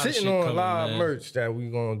got a We lot of sitting shit on a coming, lot of man. merch that we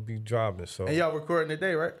gonna be dropping. So And y'all recording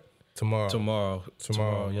today, right? tomorrow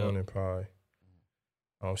Tomorrow, yeah. morning probably.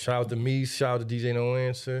 Shout out to me. Shout out to DJ No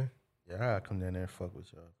Answer. Yeah, I'll come down there and fuck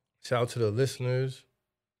with y'all. Shout out to the listeners.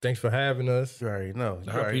 Thanks for having us. You already know.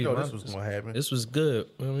 You Nah, already know Pete, this was gonna happen. This was good.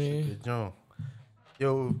 I mean, Good joint.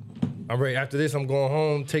 Yo, I'm ready. After this, I'm going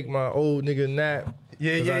home, take my old nigga nap.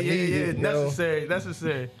 yeah, 'Cause yeah, I yeah, need yeah. it, you know?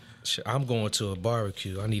 Necessary. shit, I'm going to a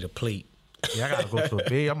barbecue. I need a plate. Yeah, I gotta go to a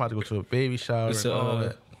baby. I'm about to go to a baby shower It's and all a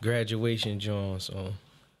that. graduation, John. So,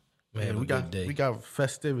 man, Man, we got day. we got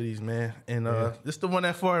festivities, man. And this the one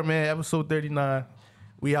that far, man. Episode 39.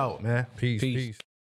 We out, man. Peace. Peace. Peace.